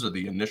in terms of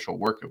the initial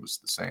work, it was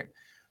the same.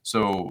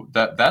 So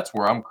that's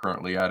where I'm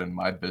currently at in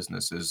my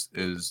business,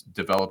 is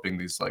developing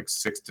these like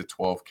 6 to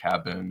 12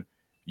 cabin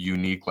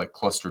unique, like,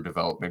 cluster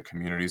development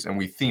communities, and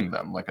we theme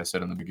them, like I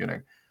said in the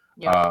beginning.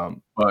 Yeah.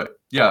 But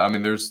yeah, I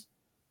mean, there's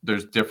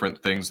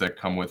different things that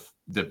come with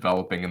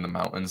developing in the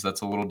mountains.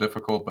 That's a little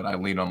difficult, but I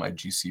lean on my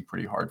GC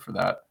pretty hard for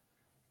that.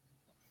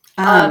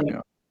 Um,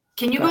 Yeah.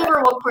 Can you go over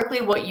real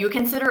quickly what you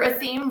consider a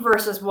theme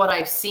versus what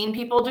I've seen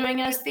people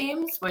doing as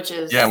themes, which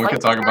is Yeah, and we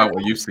could talk about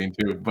what you've seen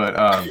too. But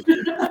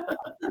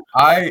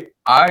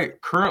I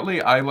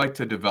currently I like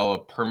to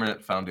develop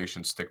permanent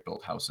foundation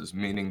stick-built houses,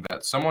 meaning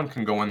that someone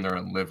can go in there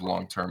and live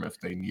long term if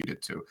they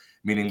needed to,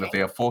 meaning that they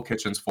have full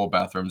kitchens, full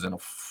bathrooms, and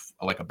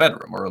like a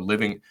bedroom or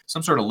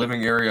some sort of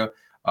living area.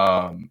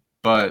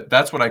 But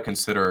that's what I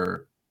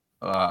consider,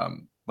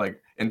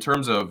 like, in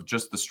terms of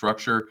just the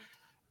structure.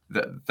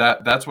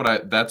 That's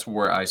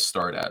where I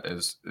start at,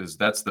 is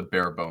that's the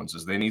bare bones,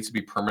 is they need to be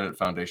permanent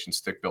foundation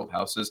stick-built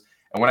houses.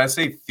 And when I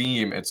say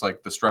theme, it's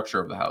like the structure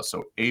of the house.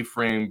 So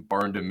A-frame,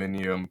 barn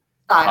dominium,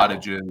 style.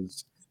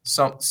 cottages,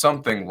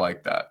 something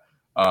like that.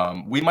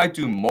 We might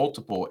do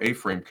multiple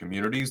A-frame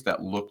communities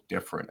that look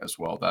different as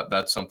well.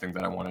 That's something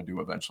that I want to do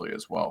eventually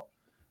as well.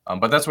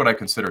 But that's what I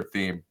consider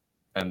theme.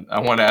 And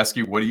I want to ask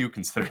you, what do you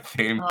consider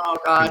theme? Oh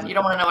God, you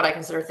don't want to know what I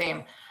consider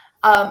theme.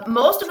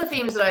 Most of the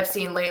themes that I've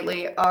seen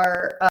lately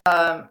are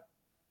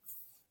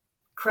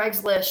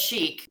Craigslist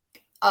chic,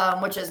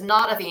 which is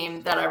not a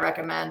theme that I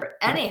recommend for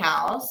any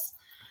house.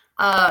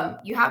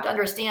 You have to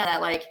understand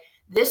that, like,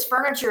 this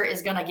furniture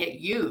is going to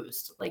get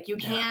used. Like, you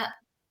can't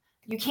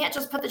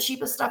just put the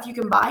cheapest stuff you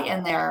can buy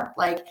in there.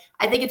 Like,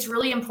 I think it's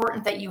really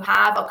important that you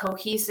have a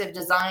cohesive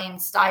design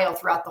style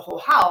throughout the whole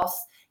house,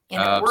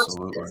 and it works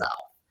with Absolutely. itself.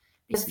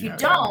 Because if you Yeah.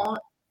 don't,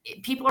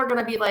 people are going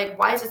to be like,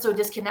 why is it so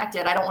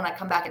disconnected? I don't want to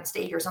come back and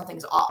stay here.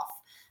 Something's off.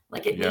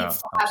 Like, it Yeah,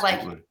 needs to have, like,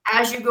 absolutely.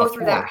 as you go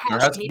through that There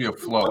house, has you to need be a to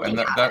be flow, and looking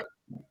at it. that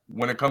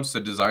when it comes to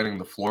designing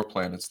the floor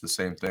plan, it's the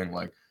same thing.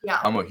 Like, Yeah.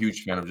 I'm a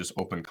huge fan of just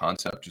open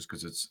concept, just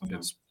because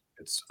Mhm.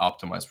 it's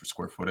optimized for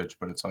square footage.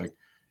 But it's like,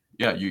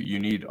 yeah, you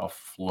need a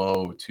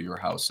flow to your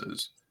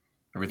houses.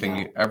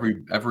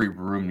 Every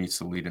room needs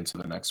to lead into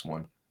the next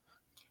one.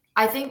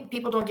 I think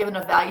people don't give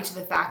enough value to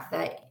the fact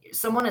that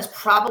someone is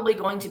probably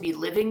going to be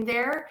living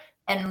there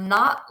and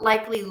not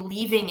likely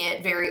leaving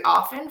it very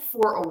often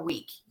for a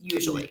week,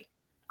 usually.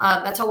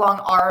 That's how long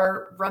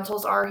our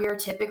rentals are here.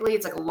 Typically,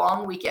 it's like a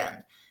long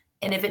weekend.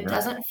 And if it Yeah.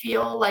 doesn't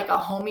feel like a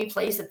homey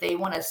place that they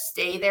want to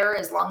stay there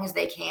as long as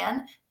they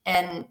can,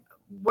 and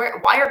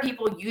why are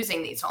people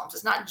using these homes?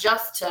 It's not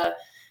just to,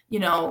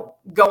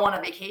 go on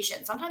a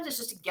vacation. Sometimes it's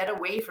just to get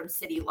away from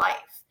city life.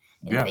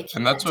 And if they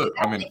And that's can't do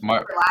what I that, mean. they My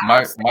can't my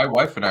relax. my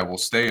wife and I will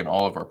stay in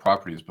all of our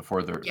properties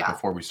Yeah.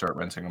 before we start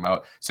renting them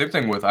out. Same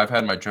thing with I've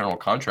had my general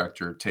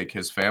contractor take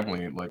his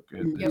family, like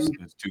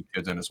his two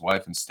kids and his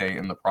wife, and stay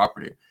in the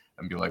property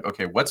and be like,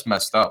 okay, what's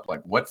messed up?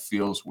 Like, what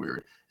feels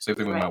weird? Same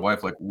thing with my Right.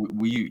 wife. Like,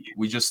 we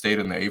just stayed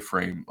in the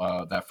A-frame,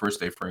 that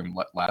first A-frame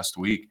last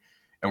week,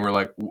 and we're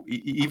like,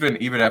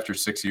 even after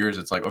 6 years,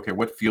 it's like, okay,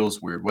 what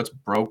feels weird? What's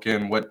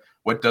broken?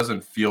 What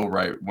doesn't feel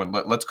right?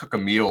 Let's cook a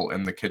meal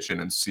in the kitchen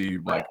and see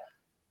like. Right.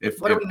 If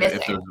What are we there's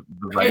missing?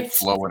 the right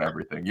flow and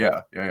everything.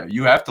 Yeah.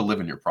 You have to live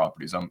in your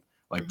properties. I'm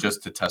like, Mhm.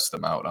 just to test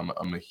them out.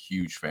 I'm a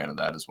huge fan of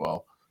that as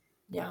well.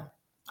 Yeah.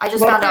 I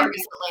just What found out kind-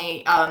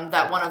 recently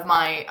that one of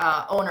my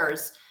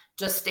owners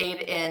just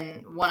stayed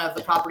in one of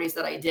the properties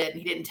that I did.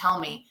 He didn't tell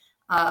me.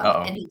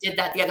 And he did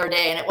that the other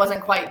day, and it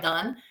wasn't quite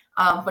done.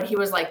 But he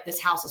was like, this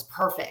house is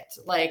perfect.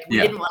 Like, we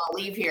Yeah. didn't want to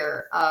leave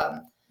here.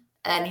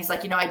 And he's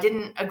like, I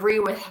didn't agree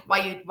with why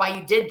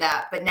you did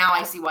that, but now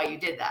I see why you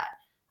did that.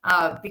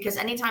 Because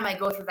anytime I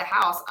go through the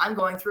house, I'm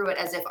going through it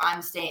as if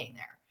I'm staying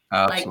there.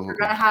 Like, you're Absolutely.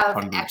 going to have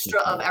 100%. extra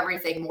of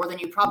everything, more than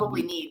you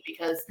probably need,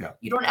 because Yeah.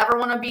 you don't ever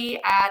want to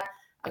be at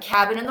a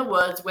cabin in the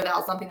woods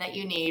without something that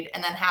you need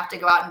and then have to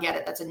go out and get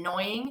it. That's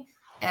annoying.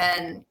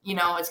 And,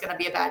 it's going to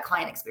be a bad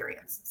client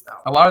experience. So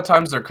A lot of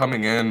times they're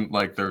coming in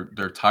like they're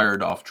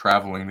tired off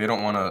traveling. They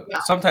don't want to. Yeah.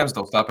 Sometimes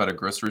they'll stop at a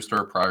grocery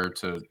store prior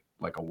to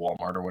like a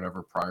Walmart or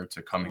whatever prior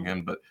to coming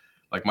in. But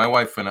like my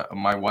wife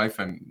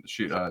and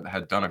she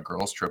had done a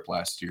girls trip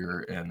last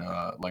year in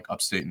like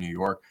upstate New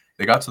York.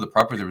 They got to the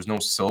property, there was no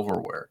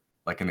silverware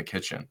like in the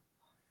kitchen.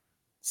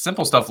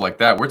 Simple stuff like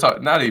that. We're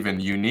talking not even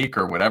unique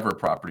or whatever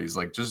properties,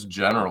 like just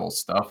general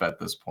stuff at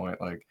this point.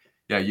 Like,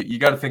 yeah, you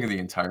got to think of the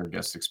entire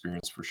guest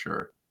experience for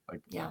sure.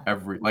 Like Yeah.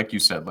 like you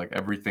said, like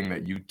everything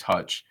that you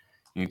touch,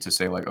 you need to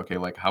say like, okay,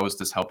 like how is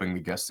this helping the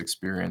guest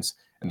experience,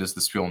 and does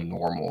this feel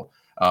normal?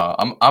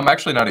 I'm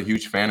actually not a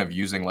huge fan of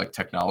using like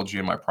technology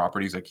in my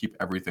properties. I keep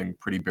everything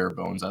pretty bare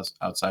bones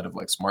outside of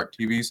like smart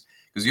TVs,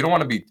 because you don't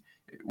want to be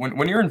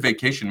when you're in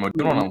vacation mode,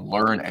 you don't want to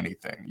learn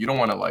anything. You don't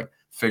want to like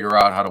figure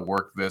out how to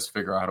work this,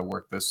 figure out how to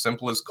work this.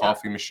 Simplest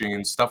coffee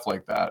machines, stuff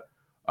like that.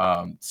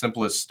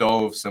 Simplest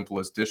stove,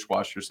 simplest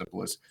dishwasher,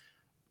 simplest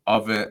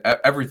oven.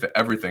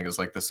 Everything is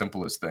like the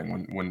simplest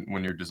thing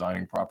when you're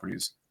designing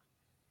properties.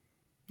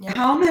 Yeah.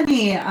 How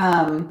many,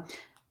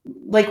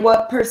 like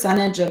what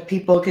percentage of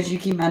people, because you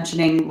keep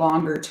mentioning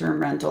longer term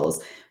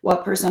rentals,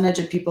 what percentage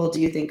of people do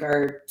you think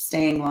are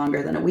staying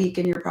longer than a week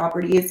in your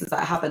properties? Does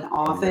that happen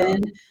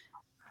often?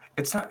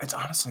 It's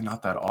honestly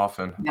not that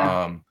often.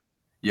 Yeah.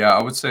 Yeah,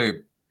 I would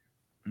say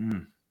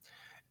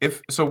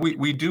if so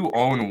we do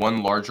own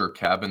one larger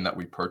cabin that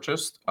we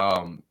purchased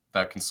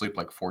that can sleep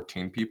like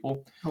 14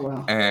 people. Oh,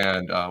 wow.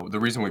 And the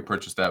reason we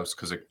purchased that was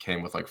because it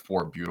came with like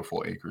 4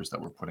 beautiful acres that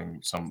we're putting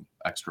some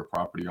extra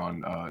property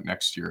on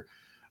next year.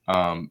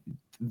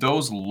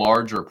 Those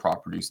larger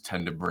properties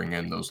tend to bring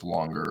in those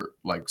longer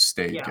like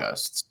stay Yeah.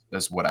 guests.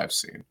 That's what I've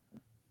seen.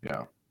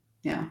 Yeah.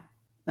 Yeah.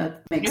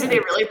 That You makes know who sense. they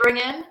really bring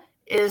in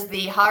is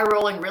the high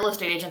rolling real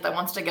estate agent that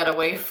wants to get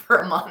away for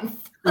a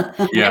month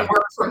Yeah. and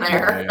work from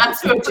there. Yeah.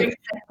 That's who it brings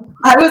in.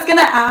 I was going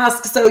to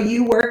ask, so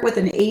you work with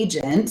an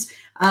agent.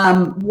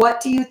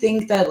 What do you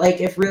think that, like,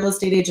 if real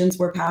estate agents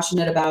were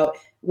passionate about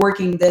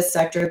working this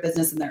sector of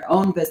business in their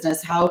own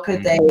business, how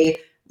could they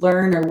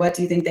learn, or what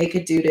do you think they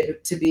could do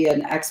to be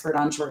an expert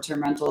on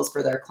short-term rentals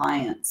for their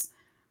clients?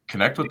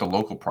 Connect with the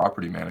local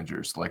property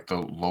managers, like the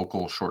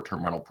local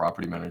short-term rental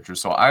property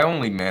managers. So I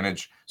only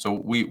manage, so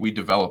we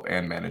develop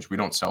and manage. We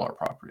don't sell our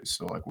properties.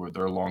 So like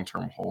they're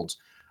long-term holds.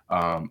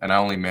 And I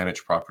only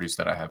manage properties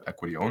that I have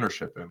equity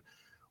ownership in.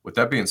 With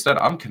that being said,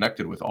 I'm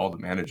connected with all the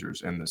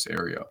managers in this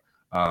area.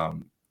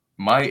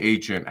 My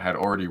agent had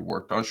already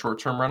worked on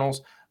short-term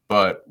rentals,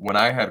 but when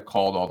I had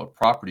called all the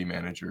property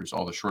managers,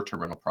 all the short-term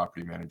rental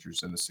property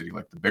managers in the city,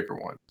 like the bigger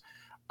ones,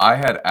 I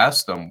had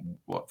asked them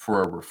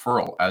for a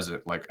referral as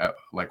it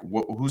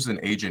who's an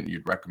agent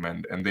you'd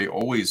recommend, and they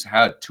always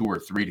had 2 or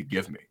 3 to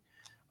give me.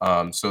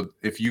 So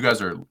if you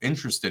guys are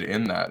interested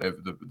in that,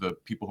 if the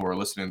people who are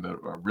listening, the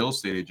real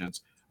estate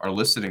agents are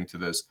listening to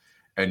this,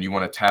 and you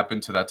want to tap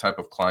into that type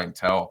of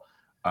clientele,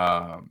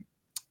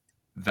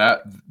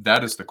 that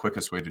is the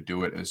quickest way to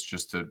do it, is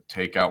just to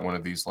take out one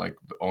of these like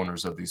the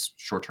owners of these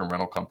short-term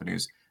rental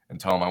companies and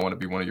tell them I want to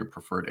be one of your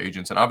preferred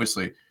agents, and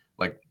obviously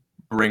like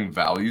bring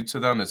value to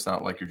them. It's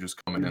not like you're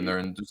just coming in there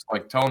and just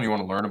like tell them you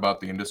want to learn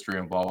about the industry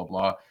and blah blah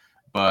blah.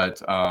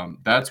 But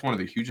that's one of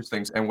the hugest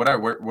things. And what I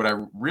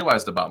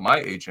realized about my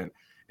agent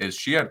is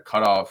she had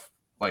cut off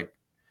like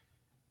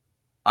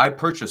I'm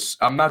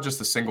not just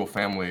a single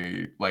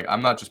family, like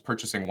I'm not just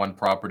purchasing one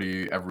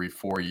property every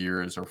 4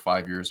 years or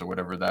 5 years or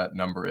whatever that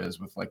number is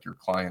with like your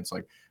clients.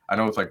 Like I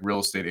know with like real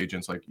estate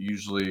agents, like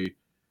usually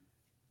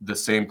the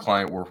same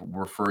client will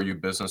refer you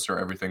business or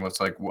everything.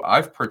 It's like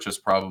I've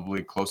purchased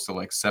probably close to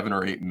like 7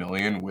 or 8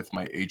 million with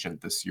my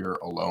agent this year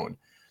alone.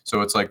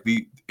 So it's like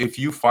if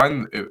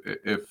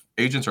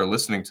agents are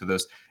listening to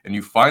this and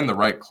you find the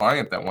right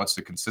client that wants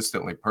to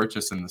consistently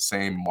purchase in the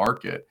same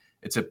market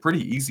it's a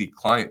pretty easy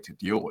client to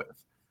deal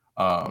with.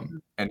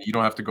 And you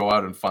don't have to go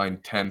out and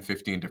find 10,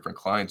 15 different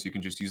clients. You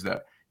can just use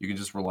that. You can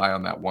just rely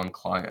on that one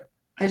client.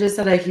 I just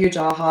had a huge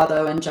aha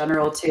though in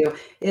general too.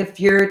 If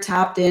you're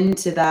tapped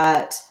into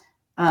that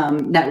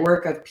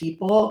network of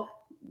people,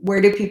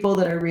 where do people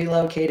that are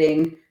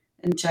relocating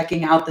and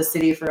checking out the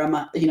city for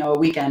a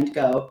weekend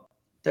go?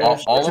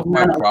 All of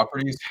my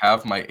properties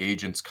have my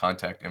agent's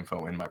contact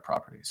info in my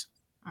properties,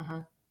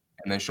 and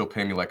then she'll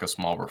pay me like a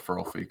small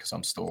referral fee because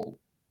I'm still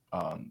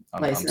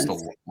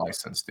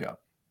licensed. Yeah.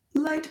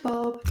 Light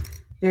bulb.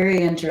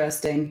 Very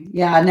interesting.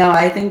 Yeah, no,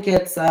 I think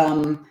it's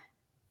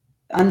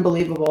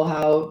unbelievable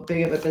how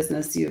big of a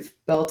business you've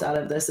built out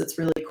of this. It's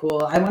really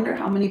cool. I wonder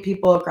how many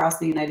people across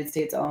the United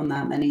States own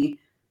that many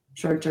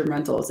short-term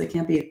rentals. It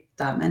can't be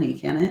that many,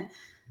 can it?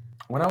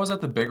 When I was at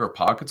the Bigger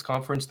Pockets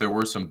conference, there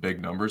were some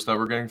big numbers that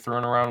were getting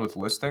thrown around with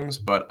listings,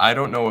 but I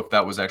don't know if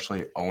that was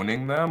actually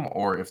owning them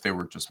or if they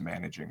were just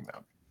managing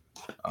them.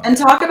 And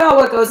talk about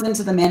what goes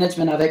into the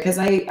management of it, because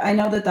I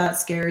know that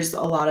scares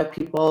a lot of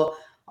people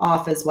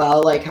off as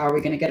well. Like, how are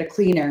we going to get a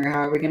cleaner?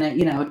 How are we going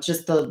to,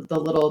 just the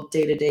little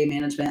day-to-day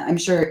management? I'm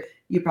sure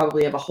you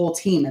probably have a whole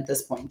team at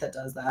this point that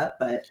does that,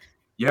 but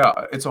yeah,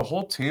 it's a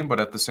whole team, but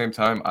at the same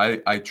time,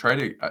 I try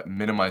to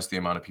minimize the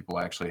amount of people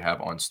I actually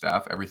have on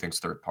staff. Everything's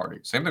third party.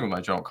 Same thing with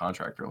my general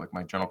contractor. Like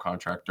my general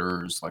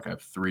contractors, like I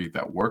have 3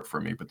 that work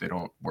for me, but they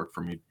don't work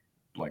for me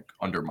like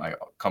under my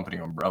company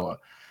umbrella.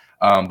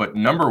 But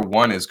number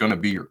 1 is going to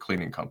be your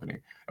cleaning company.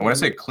 And when I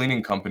say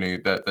cleaning company,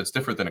 that's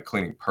different than a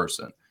cleaning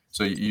person.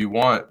 So you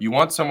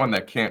want someone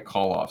that can't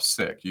call off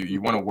sick. You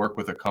want to work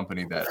with a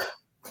company that,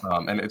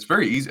 and it's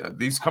very easy.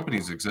 These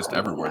companies exist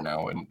everywhere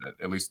now, and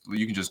at least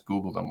you can just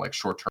Google them, like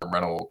short-term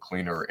rental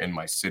cleaner in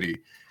my city,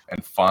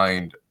 and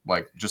find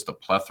like just a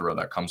plethora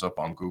that comes up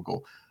on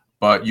Google.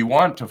 But you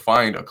want to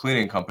find a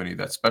cleaning company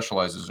that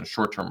specializes in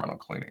short-term rental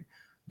cleaning,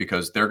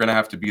 because they're going to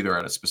have to be there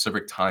at a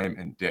specific time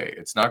and day.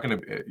 It's not going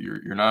to be,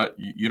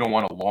 you don't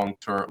want a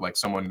long-term, like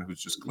someone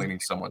who's just cleaning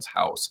someone's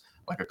house,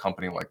 like a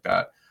company like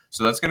that.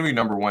 So that's going to be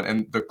number 1.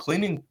 And the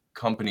cleaning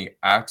company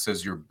acts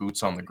as your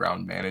boots on the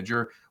ground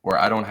manager, where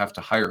I don't have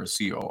to hire a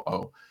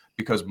COO,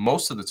 because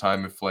most of the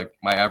time, if like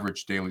my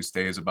average daily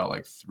stay is about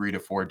like 3 to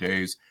 4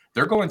 days,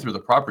 they're going through the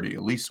property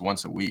at least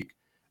once a week.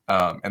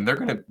 And they're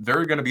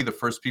gonna be the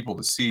first people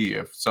to see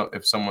if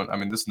someone, I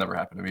mean, this never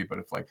happened to me, but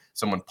if like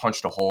someone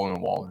punched a hole in the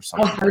wall or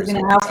something. I was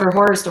going to ask for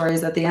horror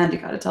stories at the end. You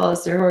got to tell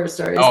us your horror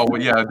stories. Oh,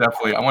 well, yeah,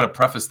 definitely. I want to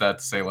preface that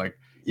to say, like,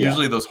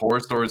 usually those horror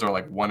stories are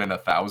like 1 in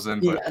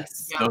 1,000, but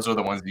those are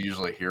the ones you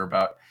usually hear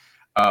about.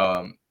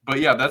 But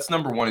yeah, that's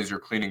number 1 is your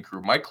cleaning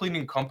crew. My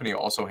cleaning company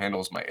also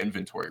handles my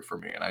inventory for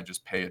me, and I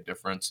just pay a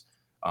difference.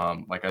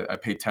 Like I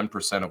pay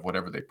 10% of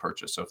whatever they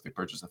purchase. So if they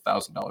purchase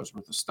 $1,000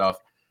 worth of stuff,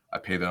 I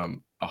pay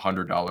them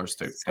 $100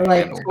 to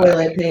like handle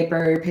toilet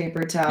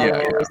paper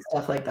towels,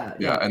 stuff like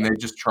that. Yeah, and they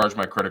just charge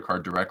my credit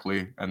card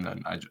directly, and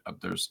then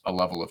there's a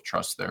level of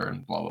trust there,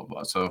 and blah blah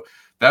blah. So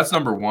that's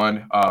number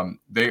 1.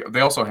 They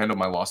also handle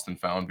my lost and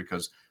found,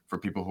 because for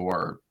people who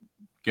are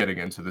getting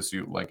into this,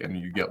 you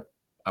get,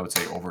 I would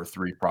say, over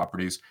 3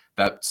 properties,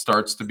 that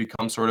starts to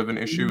become sort of an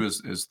issue.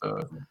 Is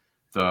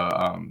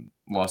the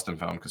lost and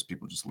found, because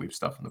people just leave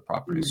stuff in the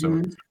property.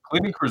 So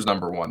cleaning crew is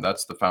number 1.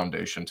 That's the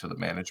foundation to the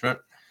management.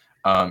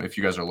 If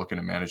you guys are looking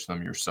to manage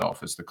them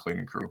yourself, is the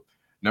cleaning crew.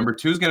 Number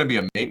 2 is going to be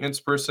a maintenance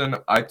person.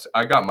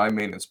 I got my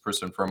maintenance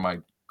person from my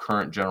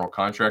current general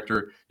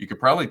contractor. You could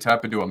probably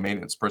tap into a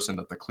maintenance person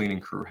that the cleaning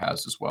crew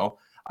has as well.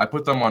 I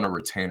put them on a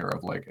retainer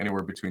of like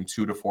anywhere between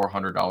 $200 to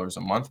 $400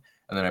 a month,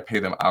 and then I pay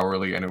them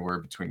hourly, anywhere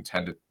between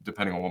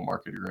depending on what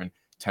market you're in,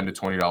 $10 to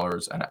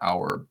 $20 an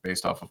hour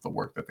based off of the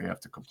work that they have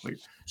to complete.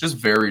 Just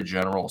very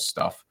general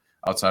stuff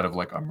outside of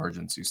like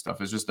emergency stuff.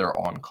 It's just they're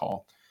on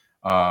call.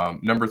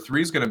 Number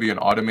 3 is going to be an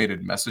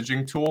automated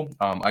messaging tool.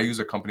 I use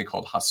a company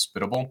called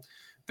Hospitable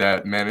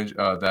that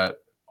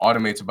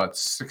automates about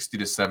 60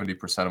 to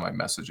 70% of my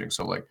messaging.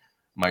 So like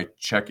my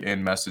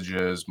check-in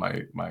messages,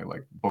 my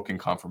like booking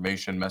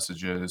confirmation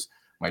messages,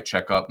 my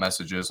checkup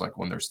messages, like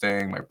when they're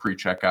staying, my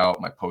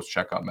pre-checkout, my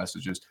post-checkout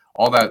messages,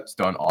 all that's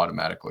done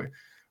automatically.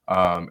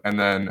 And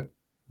then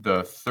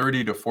the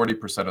 30 to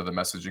 40% of the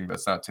messaging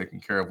that's not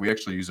taken care of, we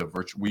actually use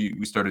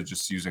we started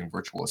just using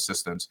virtual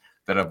assistants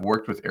that have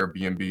worked with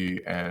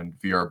Airbnb and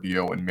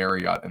VRBO and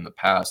Marriott in the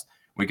past.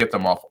 We get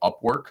them off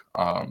Upwork,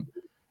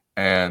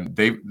 and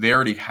they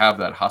already have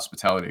that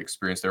hospitality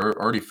experience. They're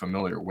already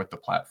familiar with the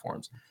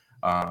platforms.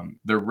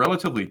 They're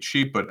relatively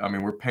cheap, but I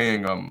mean, we're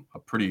paying them a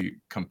pretty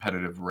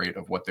competitive rate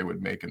of what they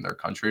would make in their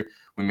country.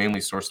 We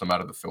mainly source them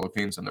out of the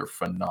Philippines, and they're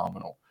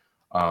phenomenal.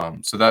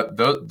 So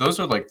those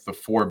are like the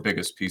 4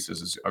 biggest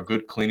pieces: is a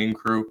good cleaning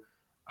crew,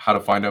 how to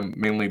find them,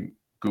 mainly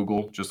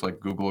Google, just like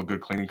Google a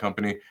good cleaning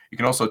company. You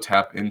can also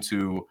tap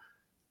into,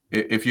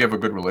 if you have a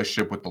good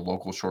relationship with the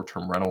local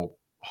short-term rental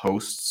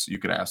hosts, you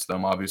can ask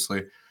them,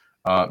 obviously.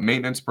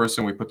 Maintenance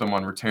person, we put them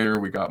on retainer.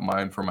 We got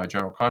mine from my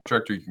general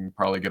contractor. You can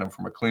probably get them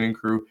from a cleaning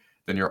crew.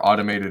 Then your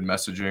automated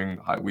messaging,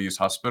 we use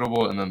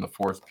Hospitable. And then the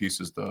 4th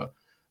piece is the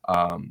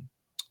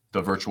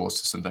the virtual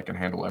assistant that can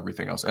handle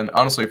everything else. And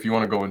honestly, if you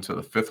want to go into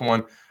the fifth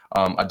one,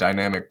 a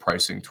dynamic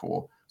pricing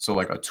tool. So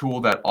like a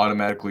tool that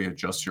automatically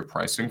adjusts your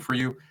pricing for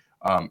you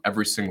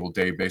every single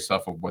day based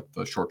off of what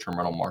the short-term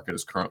rental market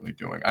is currently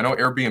doing. I know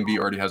Airbnb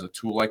already has a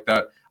tool like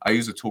that. I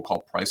use a tool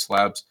called Price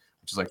Labs,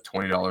 which is like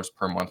 $20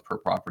 per month per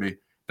property,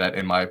 that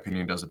in my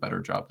opinion does a better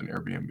job than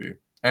Airbnb.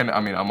 And I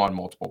mean, I'm on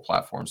multiple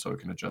platforms, so it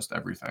can adjust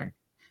everything.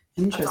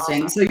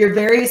 Interesting. So you're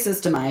very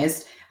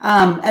systemized.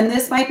 And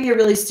this might be a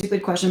really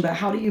stupid question, but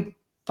how do you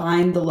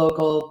find the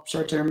local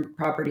short-term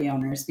property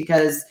owners?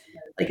 Because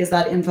like, is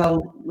that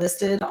info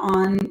listed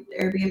on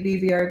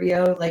Airbnb,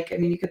 VRBO? Like, I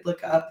mean, you could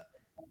look up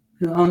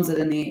who owns it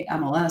in the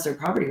MLS or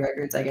property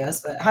records, I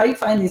guess. But how do you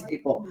find these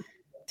people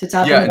to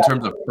tap Yeah, into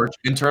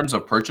in terms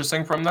of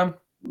purchasing from them,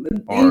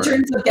 in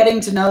terms of getting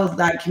to know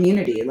that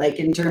community, like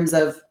in terms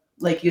of,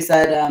 like you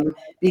said,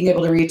 being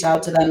able to reach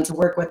out to them, to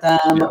work with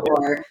them,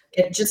 or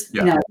it just,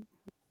 you know.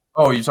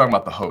 Oh, you're talking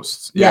about the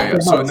hosts. Yeah.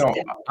 So hosts, no,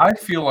 I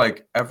feel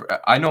like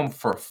I know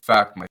for a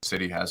fact my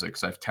city has it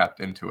because I've tapped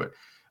into it.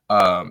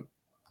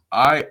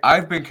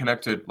 I've been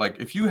connected. Like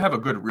if you have a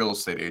good real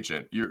estate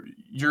agent,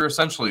 you're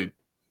essentially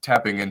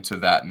tapping into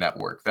that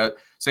network. That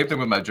same thing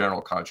with my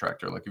general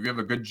contractor. Like if you have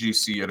a good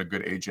GC and a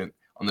good agent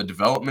on the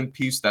development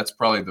piece, that's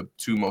probably the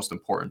two most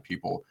important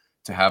people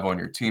to have on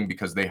your team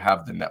because they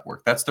have the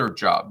network. That's their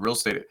job. Real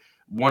estate.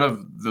 One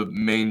of the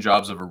main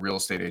jobs of a real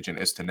estate agent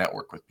is to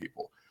network with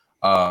people.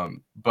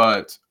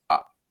 But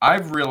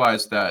I've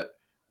realized that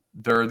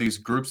there are these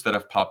groups that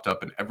have popped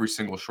up in every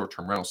single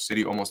short-term rental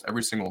city, almost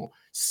every single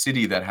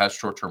city that has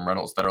short-term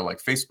rentals that are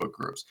like Facebook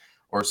groups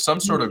or some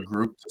sort of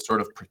group to sort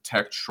of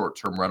protect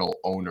short-term rental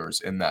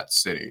owners in that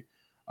city,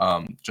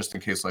 just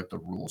in case like the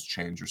rules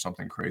change or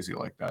something crazy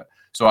like that.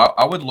 So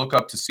I would look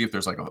up to see if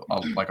there's like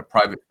a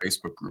private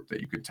Facebook group that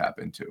you could tap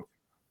into.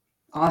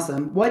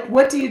 Awesome.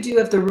 What do you do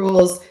if the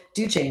rules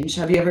do change?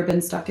 Have you ever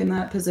been stuck in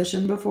that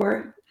position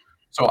before?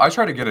 So I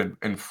try to get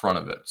in front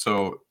of it.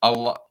 So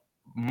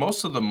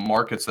most of the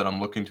markets that I'm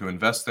looking to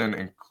invest in,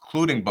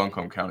 including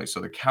Buncombe County, so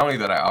the county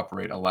that I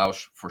operate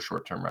allows for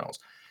short-term rentals.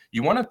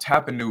 You want to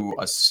tap into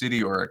a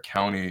city or a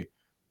county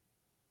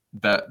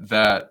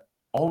that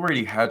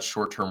already had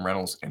short-term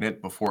rentals in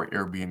it before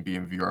Airbnb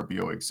and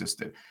VRBO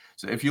existed.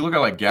 So if you look at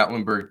like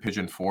Gatlinburg,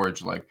 Pigeon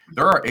Forge, like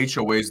there are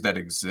HOAs that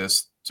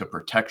exist to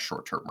protect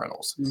short-term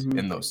rentals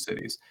in those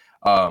cities.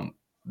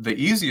 The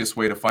easiest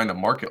way to find a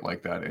market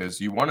like that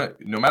is you want to,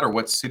 no matter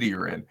what city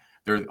you're in,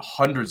 there are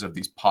hundreds of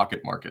these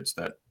pocket markets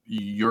that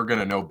you're going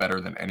to know better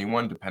than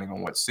anyone, depending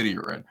on what city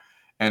you're in.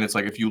 And it's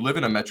like, if you live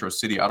in a metro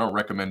city, I don't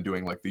recommend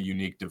doing like the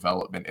unique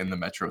development in the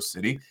metro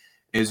city.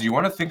 Is you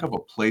want to think of a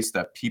place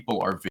that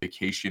people are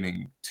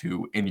vacationing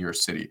to in your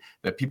city,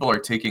 that people are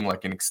taking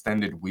like an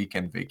extended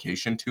weekend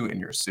vacation to in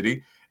your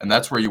city. And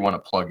that's where you want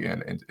to plug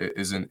in and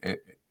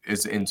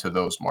is into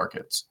those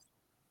markets.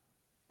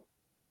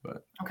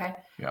 But okay.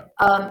 Yeah.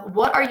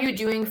 What are you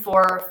doing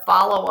for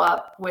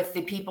follow-up with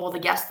the people, the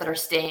guests that are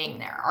staying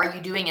there? Are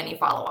you doing any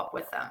follow-up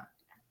with them?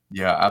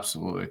 Yeah,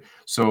 absolutely.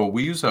 So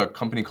we use a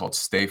company called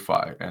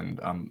StayFi, and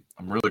I'm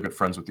really good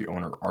friends with the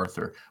owner,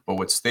 Arthur. But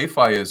what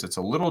StayFi is, it's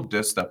a little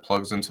disc that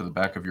plugs into the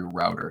back of your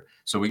router.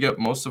 So we get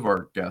most of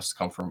our guests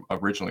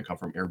originally come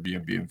from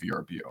Airbnb and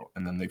VRBO,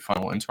 and then they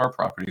funnel into our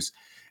properties.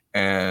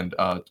 And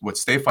what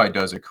StayFi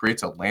does, it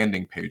creates a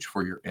landing page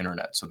for your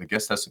internet. So the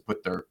guest has to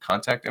put their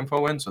contact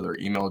info in, so their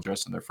email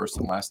address and their first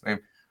and last name,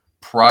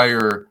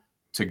 prior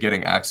to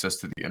getting access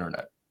to the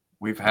internet.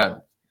 We've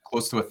had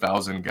close to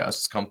 1,000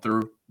 guests come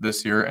through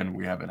this year, and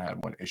we haven't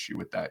had one issue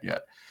with that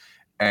yet.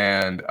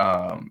 And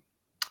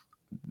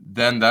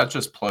then that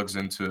just plugs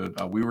into,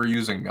 we were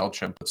using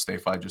MailChimp, but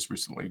StayFi just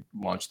recently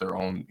launched their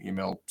own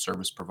email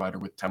service provider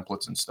with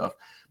templates and stuff.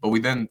 But we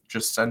then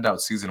just send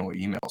out seasonal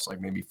emails,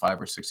 like maybe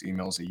 5 or 6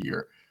 emails a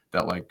year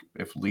that like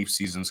if leaf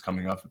season's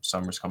coming up, if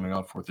summer's coming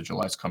up, 4th of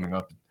July's coming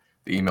up,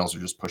 the emails are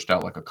just pushed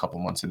out like a couple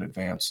months in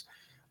advance.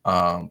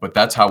 But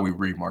that's how we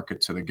remarket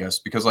to the guests.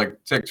 Because like,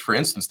 take, for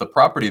instance, the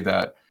property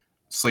that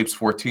sleeps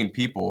 14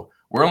 people,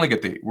 we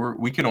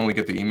can only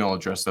get the email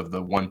address of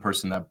the one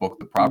person that booked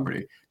the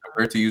property.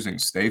 Compared to using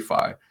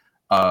StayFi,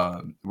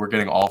 we're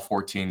getting all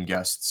 14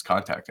 guests'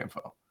 contact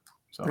info.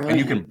 So, and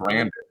you can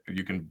brand it.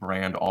 You can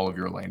brand all of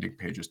your landing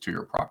pages to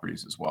your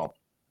properties as well.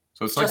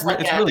 So it's like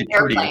it's really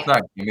pretty. It's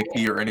not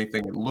gimmicky or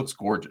anything. It looks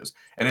gorgeous,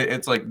 and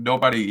it's like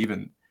nobody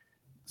even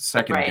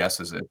second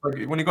guesses it.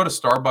 Like when you go to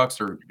Starbucks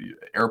or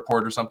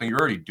airport or something, you're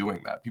already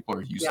doing that. People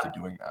are used to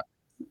doing that.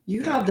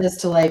 You have this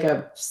to like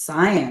a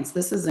science.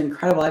 This is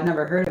incredible. I've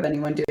never heard of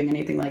anyone doing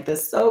anything like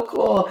this. So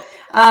cool.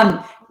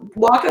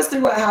 Walk us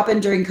through what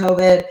happened during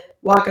COVID.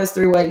 Walk us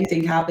through what you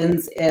think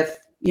happens if,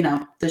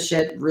 the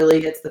shit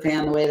really hits the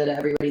fan the way that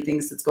everybody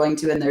thinks it's going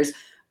to, and there's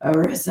a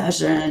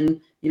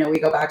recession. We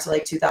go back to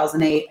like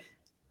 2008.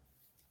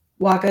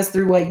 Walk us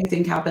through what you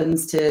think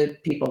happens to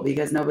people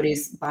because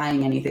nobody's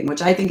buying anything,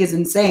 which I think is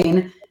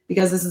insane.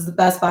 Because this is the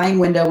best buying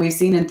window we've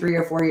seen in 3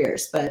 or 4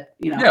 years, but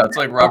yeah, it's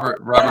like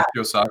Robert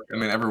Kiyosaki. I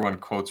mean, everyone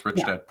quotes Rich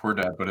Dad Poor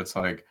Dad, but it's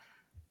like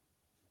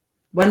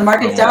when the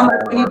market's down,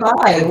 that's when you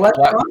buy. What's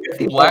wrong with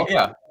people?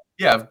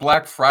 yeah, if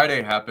Black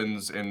Friday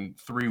happens in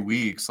 3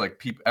 weeks, like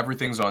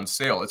everything's on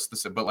sale.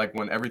 But like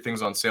when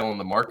everything's on sale in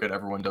the market,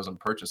 everyone doesn't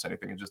purchase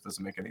anything. It just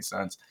doesn't make any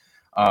sense.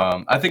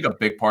 I think a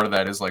big part of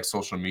that is like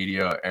social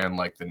media and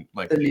like The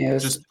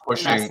news. just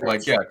pushing,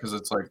 like, yeah, because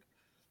it's like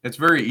it's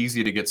very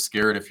easy to get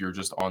scared if you're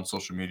just on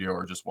social media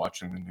or just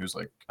watching the news.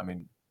 Like, I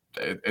mean,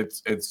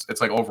 it's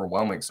like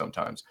overwhelming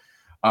sometimes.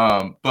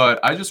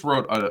 But I just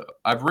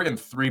I've written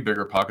 3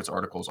 Bigger Pockets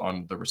articles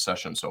on the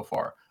recession so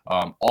far,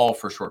 all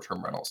for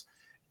short-term rentals.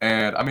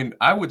 And I mean,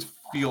 I would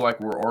feel like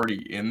we're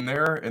already in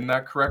there in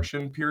that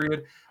correction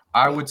period.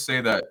 I would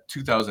say that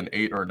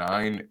 2008 or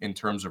 9 in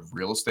terms of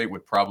real estate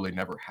would probably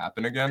never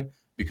happen again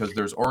because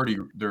there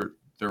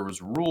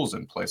was rules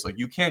in place. Like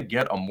you can't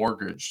get a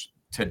mortgage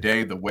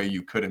today the way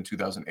you could in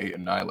 2008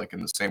 and 9, like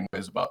in the same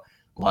ways about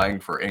lying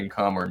for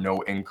income or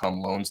no income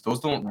loans. Those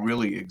don't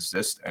really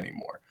exist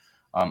anymore,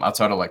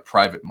 outside of like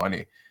private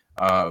money.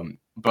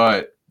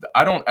 But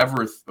I don't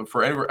ever,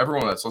 for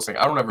everyone that's listening,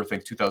 I don't ever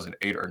think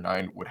 2008 or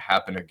 9 would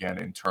happen again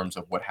in terms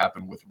of what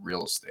happened with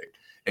real estate.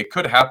 It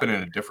could happen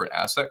in a different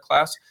asset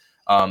class.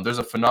 There's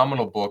a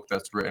phenomenal book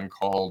that's written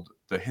called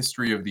The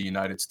History of the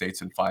United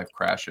States in 5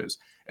 Crashes.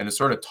 And it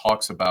sort of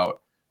talks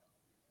about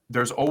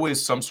there's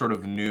always some sort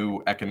of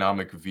new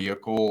economic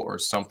vehicle or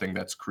something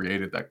that's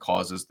created that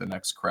causes the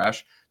next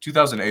crash.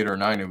 2008 or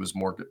 9, it was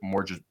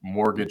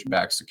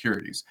mortgage-backed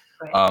securities.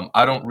 Right.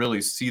 I don't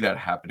really see that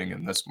happening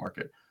in this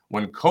market.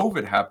 When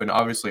COVID happened,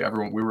 obviously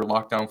we were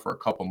locked down for a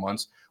couple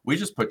months. We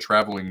just put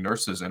traveling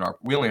nurses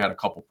we only had a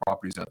couple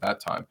properties at that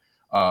time,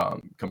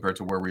 compared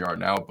to where we are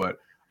now. But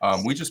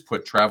we just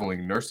put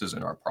traveling nurses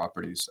in our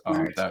properties,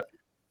 Right. that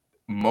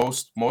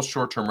most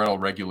short-term rental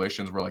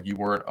regulations were like you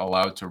weren't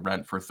allowed to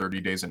rent for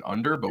 30 days and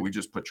under, but we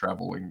just put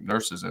traveling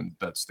nurses in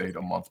that stayed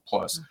a month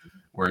plus,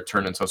 where it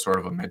turned into sort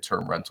of a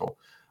midterm rental.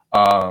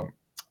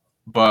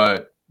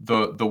 But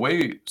the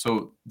way,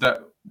 so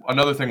that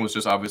another thing was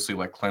just obviously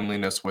like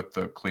cleanliness with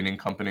the cleaning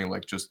company,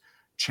 like just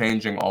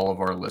changing all of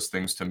our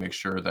listings to make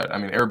sure that, I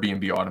mean,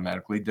 Airbnb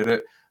automatically did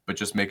it, but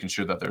just making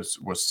sure that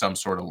was some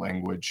sort of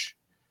language.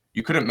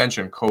 You couldn't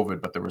mention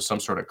COVID, but there was some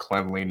sort of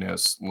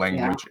cleanliness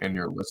language in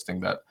your listing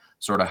that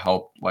sort of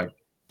helped like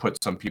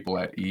put some people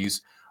at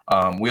ease.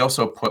 We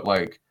also put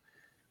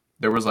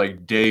there was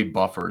like day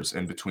buffers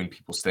in between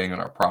people staying on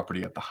our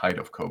property at the height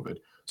of COVID.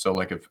 So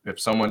like if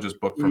someone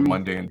just booked for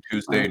Monday and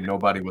Tuesday,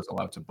 nobody was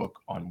allowed to book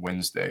on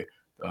Wednesday.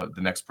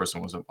 The next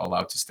person was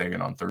allowed to stay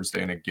in on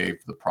Thursday, and it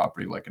gave the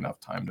property like enough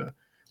time to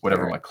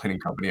whatever my cleaning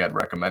company had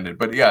recommended.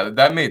 But yeah,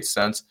 that made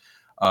sense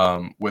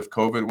with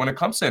COVID. When it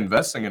comes to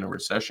investing in a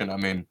recession, I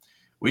mean,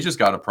 we just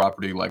got a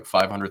property like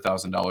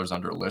 $500,000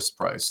 under list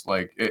price.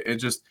 Like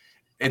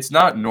it's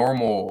not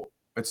normal.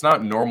 It's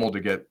not normal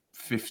to get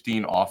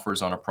 15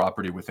 offers on a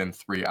property within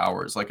 3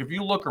 hours. Like if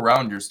you look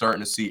around, you're starting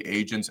to see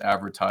agents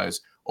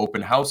advertise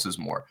open houses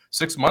more.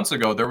 6 months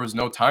ago, there was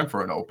no time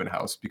for an open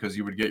house because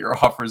you would get your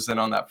offers in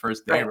on that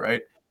first day,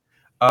 right?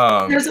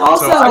 There's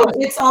also,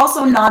 it's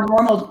also not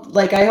normal.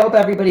 Like, I hope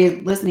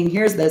everybody listening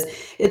hears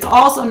this. It's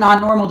also not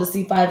normal to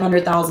see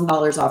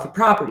 $500,000 off a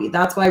property.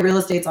 That's why real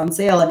estate's on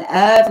sale and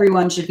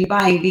everyone should be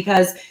buying,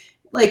 because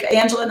like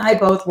Angela and I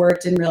both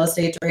worked in real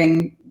estate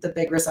during the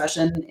big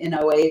recession in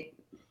 08.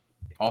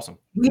 Awesome.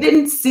 We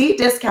didn't see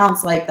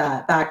discounts like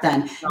that back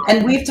then.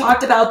 And we've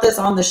talked about this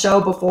on the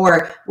show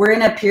before. We're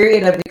in a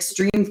period of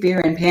extreme fear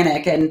and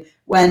panic. And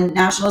when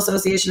National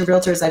Association of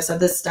Realtors, I've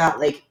said this stat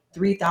like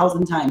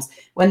 3,000 times,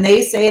 when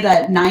they say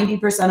that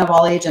 90% of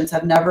all agents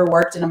have never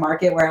worked in a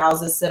market where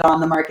houses sit on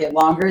the market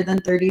longer than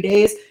 30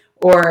 days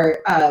or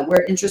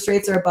where interest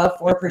rates are above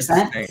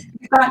 4%,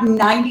 you've got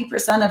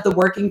 90% of the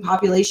working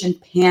population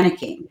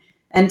panicking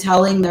and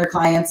telling their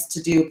clients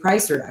to do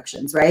price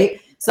reductions,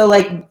 right? So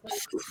like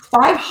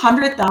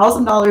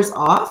 $500,000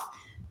 off,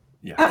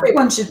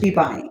 everyone should be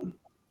buying.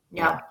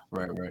 Yeah.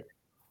 Right.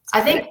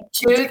 I think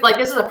too, like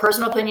this is a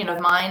personal opinion of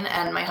mine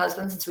and my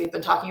husband, since we've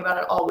been talking about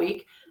it all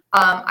week.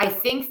 I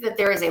think that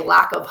there is a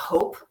lack of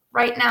hope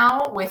right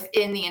now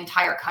within the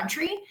entire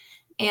country.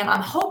 And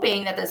I'm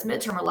hoping that this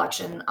midterm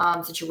election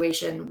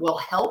situation will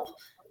help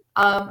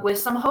with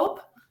some hope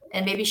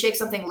and maybe shake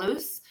something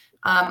loose.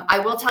 I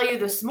will tell you,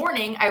 this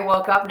morning, I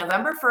woke up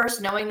November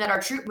 1st, knowing that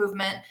our troop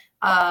movement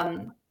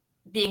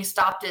being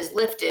stopped is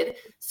lifted.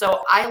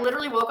 So I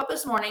literally woke up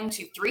this morning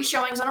to 3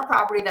 showings on a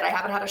property that I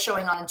haven't had a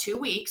showing on in 2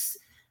 weeks,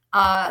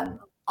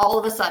 all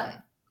of a sudden.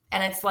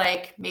 And it's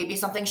like, maybe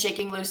something's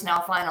shaking loose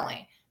now,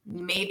 finally.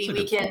 Maybe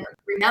we can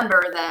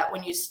remember that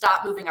when you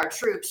stop moving our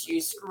troops, you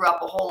screw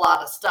up a whole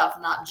lot of stuff,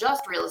 not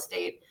just real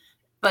estate,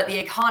 but the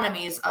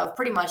economies of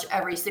pretty much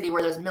every city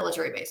where there's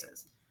military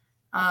bases.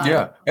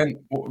 And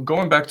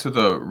going back to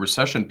the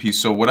recession piece,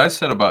 so what I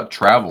said about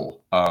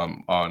travel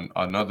on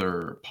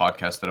another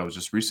podcast that I was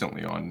just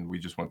recently on, we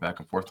just went back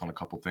and forth on a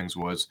couple things,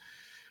 was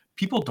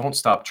people don't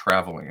stop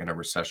traveling in a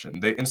recession.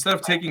 They, instead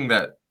of taking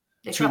that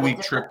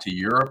 2-week trip to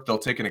Europe, they'll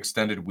take an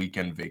extended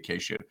weekend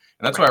vacation.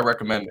 And that's why I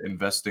recommend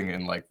investing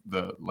in like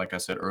I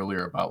said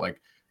earlier about like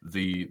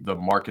the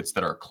markets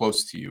that are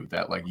close to you,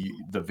 that like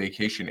the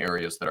vacation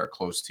areas that are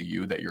close to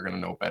you that you're going to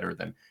know better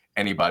than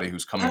anybody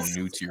who's coming That's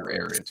new to your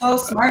area. so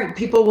smart.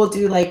 People will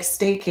do like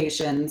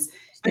staycations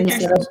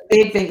instead of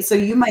big. So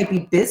you might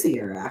be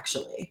busier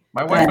actually.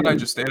 My wife and I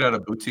just stayed at a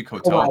boutique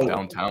hotel Hawaii.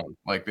 downtown.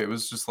 Like it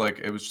was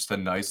just a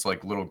nice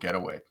like little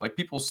getaway. Like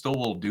people still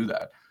will do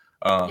that.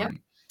 Yep.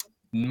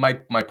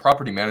 My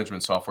property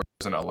management software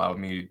doesn't allow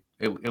me,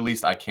 at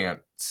least I can't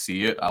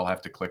see it. I'll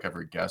have to click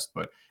every guest,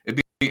 but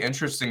it'd be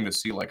interesting to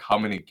see like how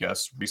many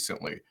guests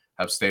recently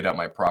have stayed at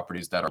my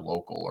properties that are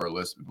local or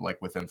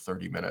like within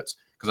 30 minutes.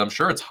 Because I'm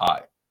sure it's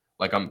high.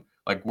 Like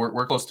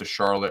we're close to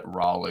Charlotte,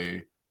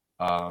 Raleigh,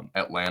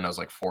 Atlanta's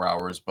like 4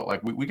 hours, but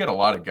like we get a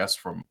lot of guests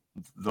from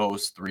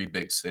those 3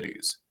 big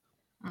cities.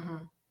 Mm-hmm.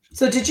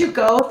 So did you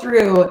go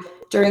through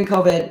during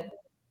COVID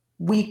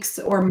weeks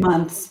or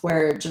months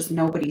where just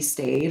nobody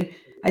stayed?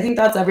 I think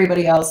that's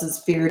everybody else's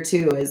fear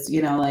too, is,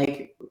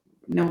 like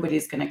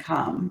nobody's going to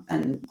come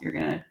and you're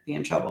going to be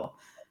in trouble.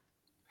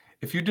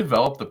 If you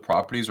develop the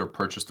properties or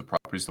purchase the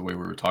properties the way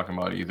we were talking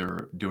about,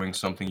 either doing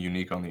something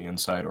unique on the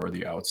inside or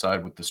the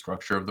outside with the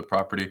structure of the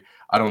property,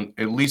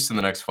 at least in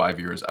the next 5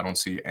 years, I don't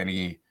see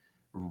any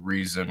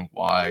reason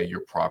why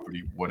your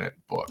property wouldn't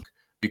book.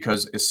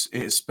 Because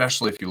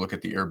especially if you look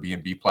at the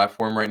Airbnb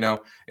platform right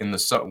now,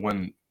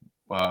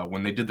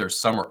 when they did their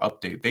summer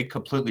update, they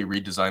completely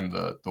redesigned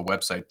the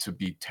website to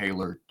be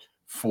tailored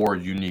for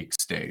unique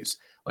stays.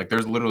 Like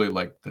there's literally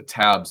like the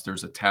tabs.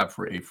 There's a tab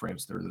for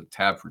A-frames. There's a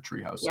tab for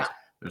tree houses. Yeah.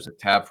 There's a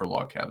tab for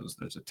log cabins.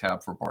 There's a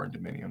tab for barn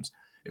dominiums.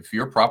 If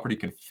your property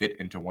can fit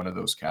into one of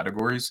those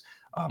categories,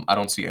 I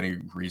don't see any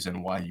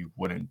reason why you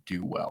wouldn't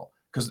do well,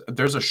 because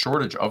there's a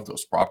shortage of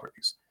those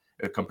properties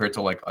compared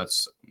to like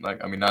us.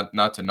 Like, I mean,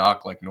 not to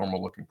knock like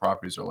normal looking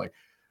properties, or like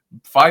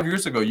 5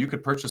 years ago, you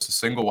could purchase a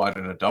single wide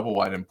and a double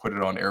wide and put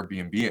it on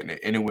Airbnb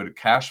and it would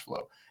cash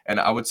flow. And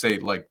I would say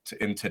like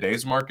in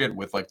today's market,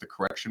 with like the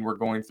correction we're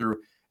going through,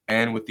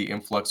 and with the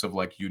influx of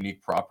like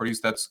unique properties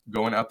that's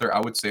going out there,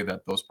 I would say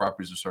that those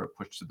properties are sort of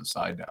pushed to the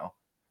side now.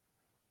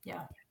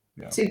 Yeah.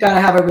 So you've got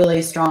to have a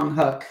really strong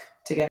hook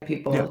to get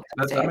people. Yeah,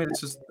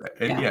 it's just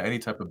any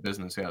type of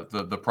business. Yeah,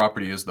 the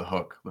property is the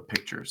hook. The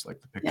pictures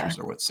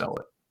are what sell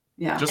it.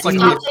 Yeah, just like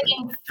stop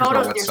taking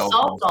photos with your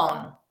cell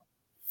phone.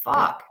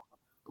 Fuck.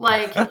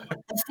 Like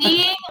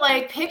seeing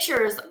like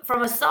pictures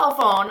from a cell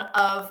phone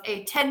of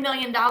a $10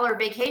 million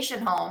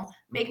vacation home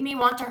make me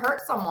want to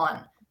hurt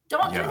someone.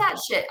 Don't do that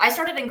shit. I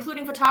started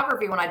including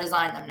photography when I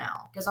design them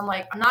now, because I'm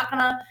like, I'm not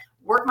gonna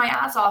work my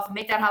ass off and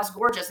make that house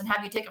gorgeous and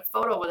have you take a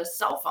photo with a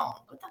cell phone.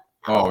 What the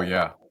hell? Oh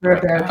yeah. For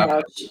a bear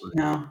couch.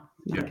 No,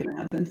 not gonna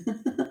happen.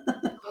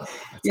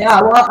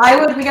 Yeah,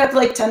 well, we got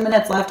like 10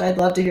 minutes left. I'd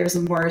love to hear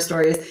some horror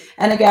stories.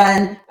 And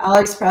again,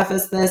 Alex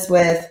prefaced this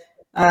with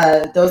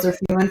those are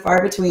few and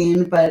far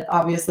between, but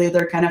obviously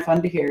they're kind of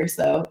fun to hear.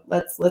 So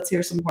let's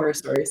hear some horror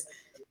stories.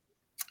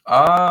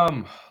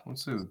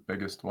 Let's see the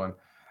biggest one.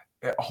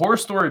 A horror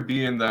story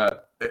being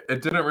that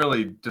it didn't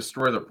really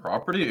destroy the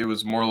property. It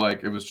was more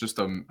like it was just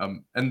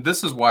and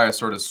this is why I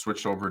sort of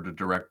switched over to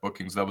direct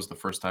bookings. That was the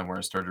first time where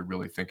I started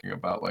really thinking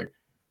about like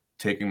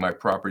taking my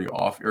property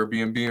off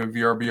Airbnb and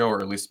VRBO,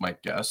 or at least my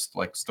guests,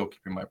 like still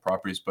keeping my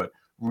properties, but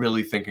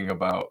really thinking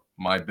about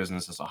my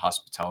business as a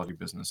hospitality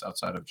business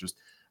outside of just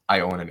I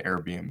own an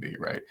Airbnb,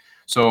 right?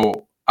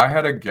 So I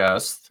had a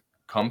guest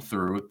come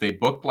through. They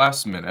booked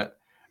last minute,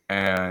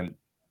 and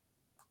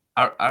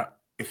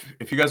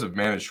if you guys have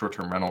managed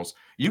short-term rentals,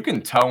 you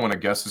can tell when a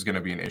guest is going to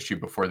be an issue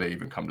before they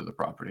even come to the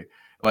property.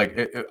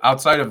 Like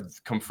outside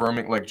of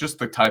confirming, like just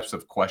the types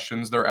of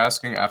questions they're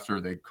asking after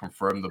they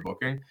confirm the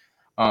booking,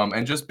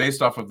 and just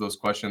based off of those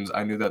questions,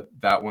 I knew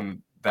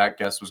that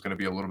guest was going to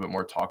be a little bit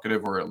more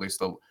talkative, or at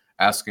least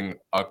asking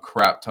a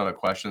crap ton of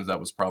questions that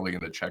was probably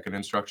in the check-in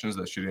instructions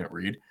that she didn't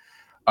read.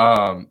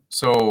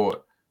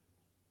 So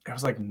it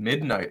was like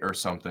midnight or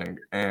something,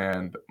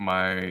 and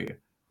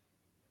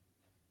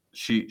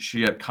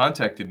she had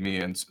contacted me,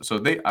 and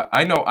so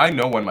I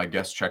know when my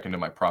guests check into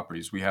my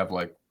properties. We have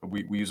like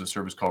we use a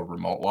service called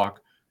Remote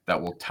Lock that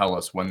will tell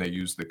us when they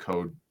use the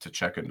code to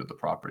check into the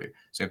property.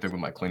 Same thing with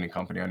my cleaning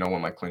company. I know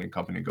when my cleaning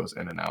company goes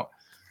in and out.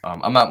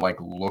 I'm not like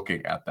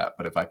looking at that,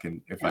 but if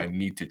I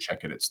need to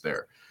check it, it's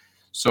there.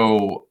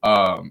 So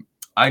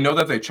I know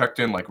that they checked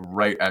in like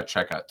right at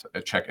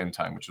check-in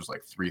time, which was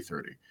like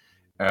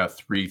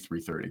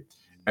 3:30.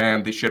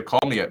 And she had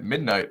called me at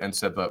midnight and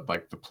said that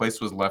like the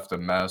place was left a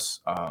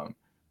mess,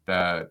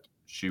 that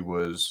she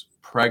was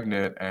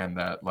pregnant, and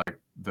that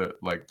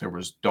like there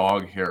was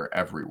dog hair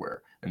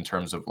everywhere, in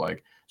terms of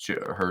like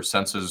her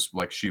senses,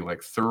 like she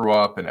like threw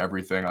up and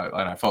everything. And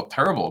I felt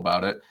terrible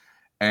about it.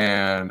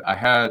 And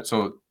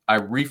I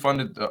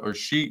refunded, or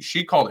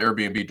she called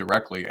Airbnb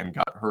directly and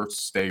got her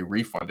stay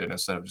refunded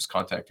instead of just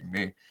contacting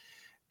me.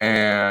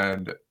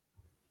 And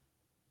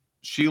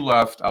she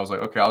left. I was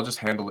like, okay, I'll just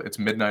handle it. It's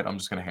midnight. I'm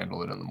just going to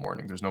handle it in the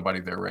morning. There's nobody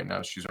there right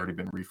now. She's already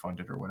been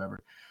refunded or whatever.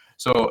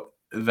 So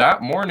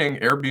that morning,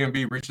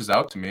 Airbnb reaches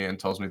out to me and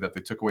tells me that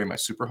they took away my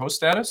superhost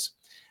status,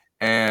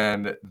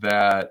 and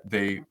that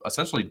they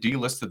essentially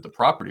delisted the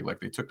property.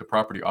 Like they took the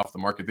property off the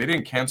market. They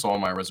didn't cancel all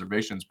my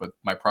reservations, but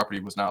my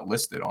property was not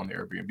listed on the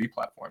Airbnb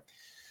platform.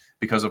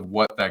 because of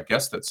what that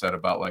guest had said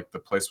about like the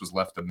place was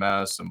left a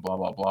mess and blah,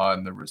 blah, blah.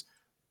 And there was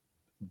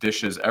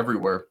dishes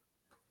everywhere.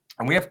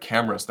 And we have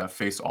cameras that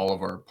face all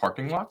of our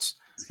parking lots.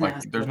 Like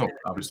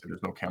obviously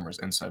there's no cameras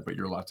inside, but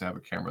you're allowed to have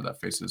a camera that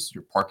faces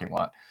your parking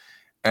lot.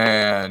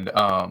 And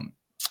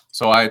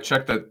so I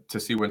checked that to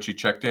see when she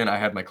checked in. I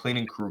had my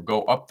cleaning crew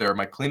go up there.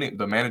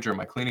 The manager of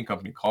my cleaning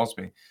company calls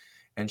me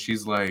and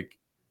she's like,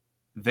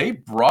 they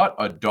brought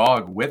a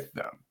dog with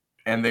them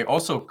and they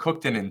also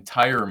cooked an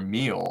entire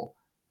meal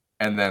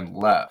and then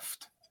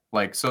left.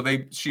 Like, so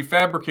she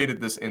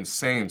fabricated this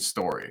insane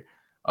story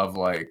of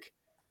like,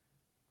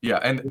 yeah,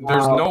 and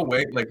there's no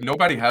way, like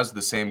nobody has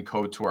the same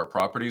code to our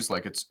properties.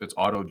 Like it's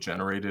auto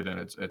generated and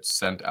it's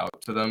sent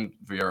out to them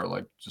via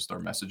like just our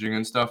messaging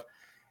and stuff.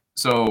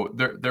 So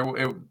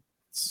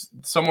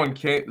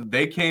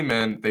they came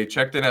in, they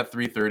checked in at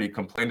 3:30,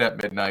 complained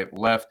at midnight,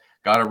 left,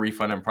 got a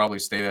refund, and probably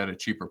stayed at a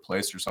cheaper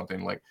place or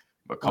something, like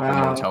a couple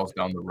motels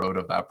down the road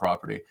of that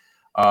property.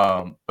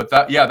 But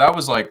that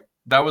was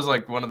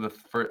like one of the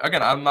first.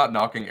 Again, I'm not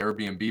knocking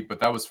Airbnb, but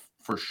that was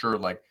for sure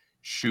like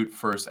shoot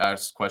first,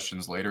 ask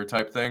questions later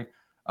type thing.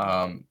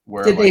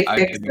 Where did they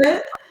fix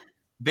it?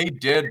 They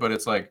did, but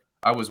it's like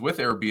I was with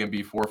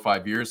Airbnb 4 or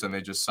 5 years, and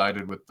they just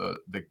sided with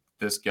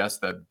this guest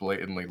that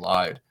blatantly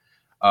lied.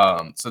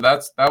 So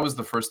that was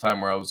the first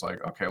time where I was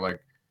like, okay,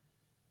 like,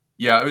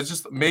 yeah, it was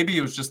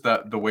just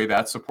that the way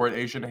that support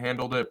agent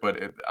handled it.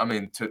 But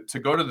to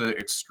go to the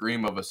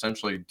extreme of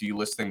essentially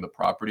delisting the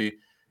property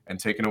and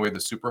taking away the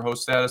superhost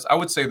status, I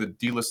would say that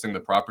delisting the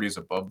property is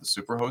above the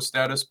superhost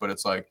status. But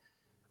it's like,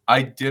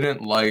 I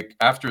didn't like,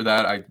 after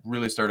that, I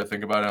really started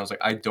thinking about it. And I was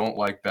like, I don't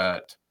like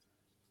that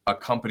a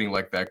company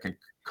like that can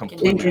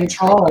completely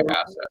control my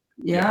asset.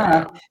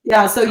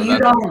 Yeah. So you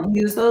don't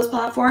use those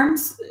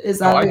platforms? Is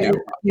that what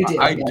you do?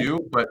 I do,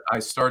 but I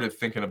started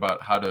thinking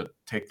about how to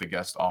take the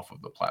guest off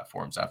of the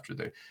platforms after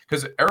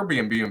because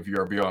Airbnb and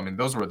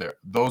VRBO,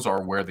 those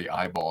are where the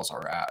eyeballs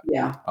are at.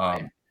 Yeah.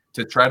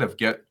 To try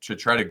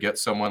to get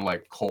someone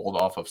like cold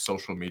off of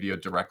social media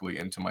directly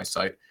into my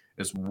site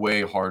is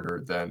way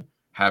harder than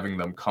having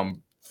them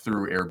come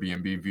through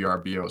Airbnb,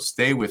 VRBO,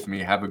 stay with me,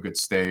 have a good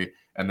stay,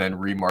 and then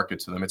remarket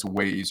to them. It's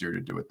way easier to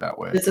do it that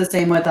way. It's the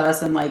same with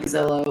us and like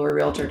Zillow or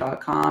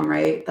Realtor.com,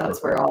 right?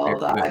 That's where all of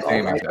the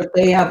eyeballs are. But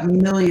they have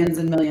millions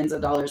and millions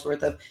of dollars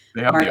worth of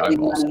marketing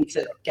money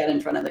to get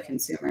in front of the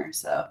consumer.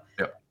 So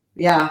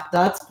yeah,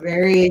 that's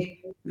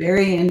very,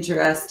 very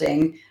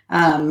interesting.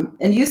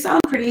 And you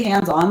sound pretty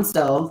hands-on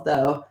still,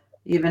 though,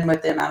 even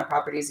with the amount of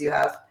properties you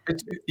have.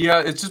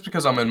 It's just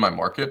because I'm in my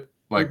market.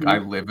 Like I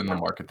live in the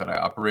market that I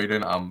operate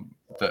in.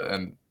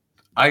 And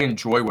I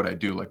enjoy what I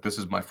do. Like this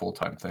is my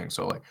full-time thing.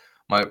 So like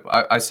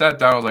I sat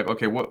down, I was like,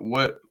 okay,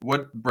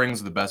 what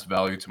brings the best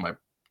value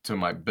to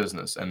my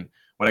business? And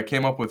what I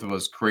came up with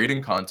was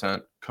creating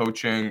content,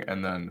 coaching,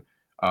 and then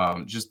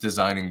just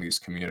designing these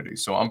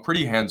communities. So I'm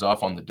pretty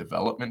hands-off on the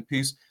development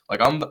piece.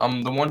 Like I'm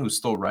the one who's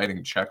still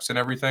writing checks and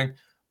everything,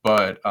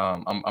 but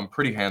I'm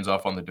pretty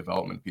hands-off on the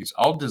development piece.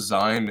 I'll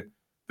design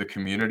the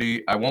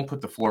community. I won't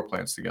put the floor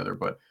plans together,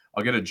 but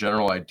I'll get a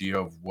general idea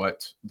of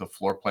what the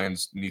floor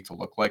plans need to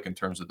look like in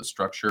terms of the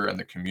structure and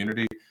the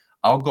community.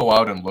 I'll go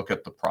out and look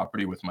at the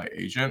property with my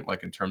agent,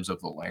 like in terms of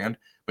the land,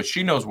 but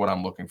she knows what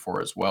I'm looking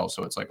for as well.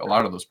 So it's like a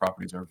lot of those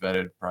properties are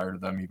vetted prior to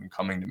them even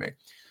coming to me.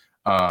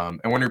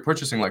 And when you're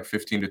purchasing like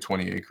 15 to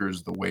 20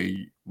 acres, the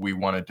way we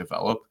want to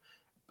develop,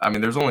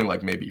 there's only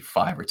like maybe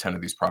 5 or 10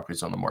 of these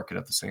properties on the market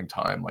at the same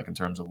time, like in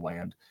terms of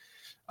land.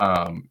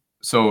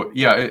 So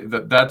yeah,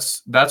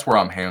 that's where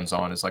I'm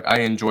hands-on. It's like, I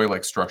enjoy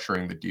like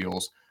structuring the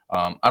deals.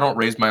 I don't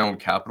raise my own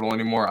capital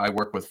anymore. I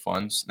work with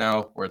funds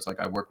now, where it's like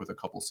I work with a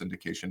couple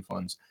syndication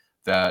funds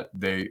that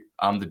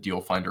I'm the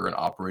deal finder and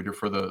operator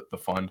for the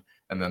fund,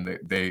 and then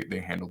they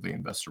handle the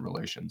investor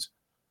relations.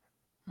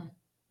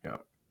 Yeah.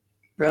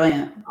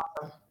 Brilliant.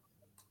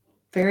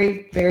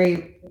 Very,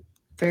 very,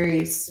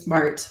 very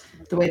smart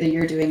the way that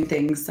you're doing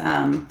things.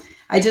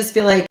 I just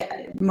feel like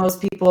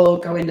most people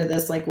go into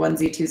this like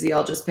onesie, twosie,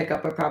 I'll just pick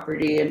up a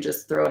property and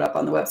just throw it up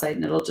on the website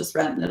and it'll just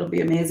rent and it'll be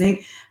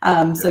amazing.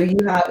 So you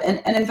have, and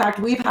in fact,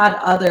 we've had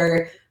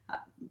other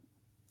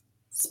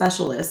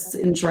specialists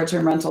in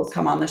short-term rentals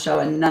come on the show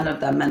and none of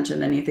them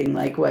mentioned anything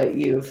like what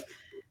you're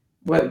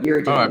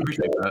doing. Oh, I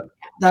appreciate that.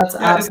 That's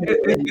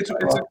absolutely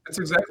it's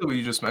exactly what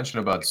you just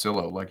mentioned about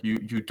Zillow. Like you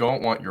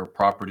don't want your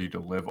property to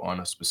live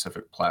on a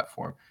specific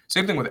platform.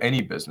 Same thing with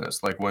any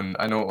business. Like when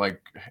I know,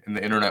 like in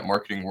the internet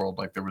marketing world,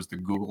 like there was the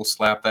Google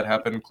slap that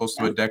happened close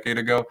to a decade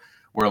ago,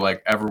 where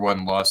like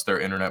everyone lost their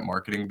internet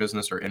marketing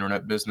business or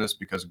internet business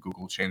because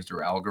Google changed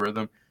their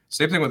algorithm.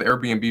 Same thing with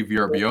Airbnb,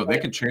 VRBO. They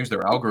could change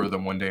their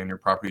algorithm one day and your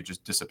property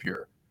just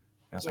disappear.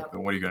 And it's like,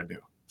 then what are you going to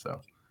do? So.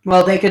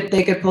 Well, they could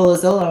pull a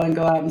Zillow and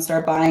go out and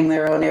start buying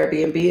their own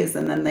Airbnbs,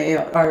 and then they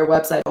are a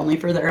website only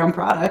for their own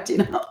product,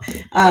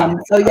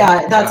 So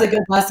yeah, that's a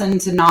good lesson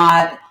to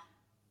not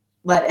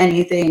let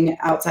anything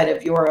outside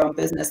of your own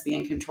business be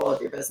in control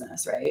of your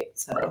business, right?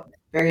 So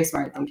very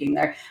smart thinking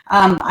there.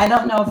 I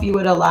don't know if you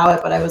would allow it,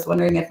 but I was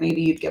wondering if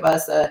maybe you'd give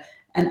us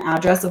an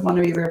address of one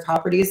of your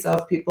properties. So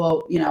if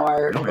people,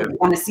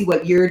 want to see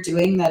what you're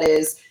doing that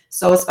is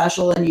so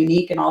special and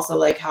unique, and also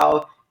like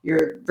how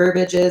your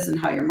verbiage is and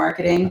how you're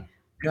marketing.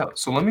 Yeah,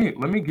 so let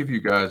me give you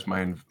guys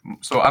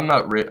so I'm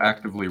not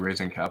actively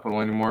raising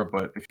capital anymore,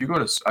 but if you go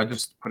to, I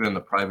just put it in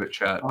the private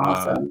chat,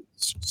 Awesome.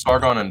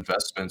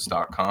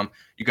 sargoninvestments.com.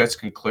 You guys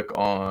can click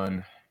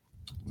on,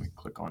 let me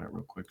click on it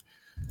real quick.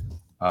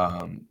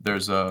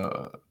 There's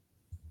our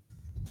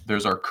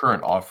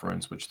current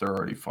offerings, which they're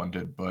already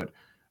funded, but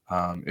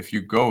if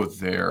you go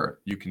there,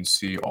 you can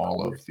see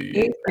all of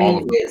the.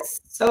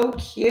 It's so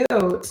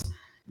cute.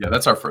 Yeah,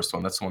 that's our first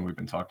one. That's the one we've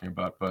been talking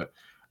about, but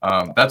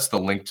that's the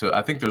link to.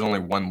 I think there's only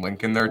one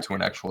link in there to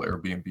an actual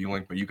Airbnb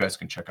link, but you guys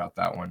can check out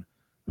that one.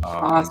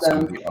 Awesome.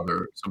 And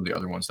some of the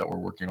other ones that we're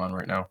working on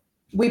right now.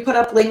 We put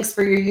up links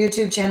for your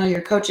YouTube channel,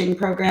 your coaching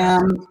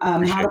program,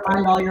 how to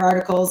find all your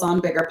articles on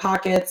Bigger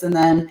Pockets, and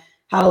then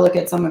how to look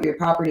at some of your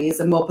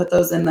properties. And we'll put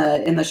those in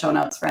the show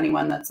notes for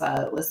anyone that's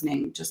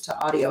listening just to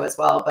audio as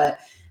well. But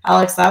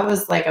Alex, that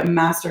was like a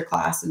master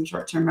class in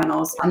short-term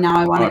rentals, and now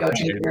I want to go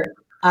take your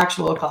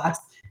actual class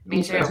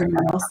in short-term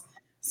rentals.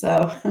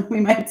 So we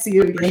might see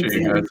you again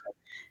soon.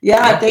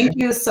 Yeah, thank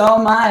you so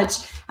much.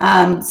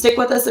 Stick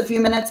with us a few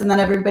minutes, and then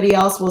everybody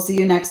else, we'll see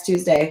you next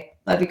Tuesday.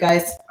 Love you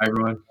guys. Hi,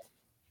 everyone.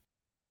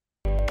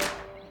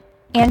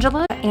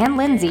 Angela and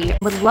Lindsay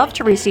would love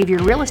to receive your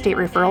real estate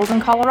referrals in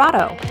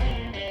Colorado.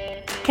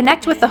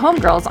 Connect with the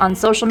Homegirls on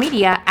social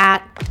media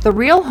at The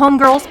Real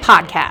Homegirls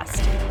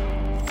Podcast.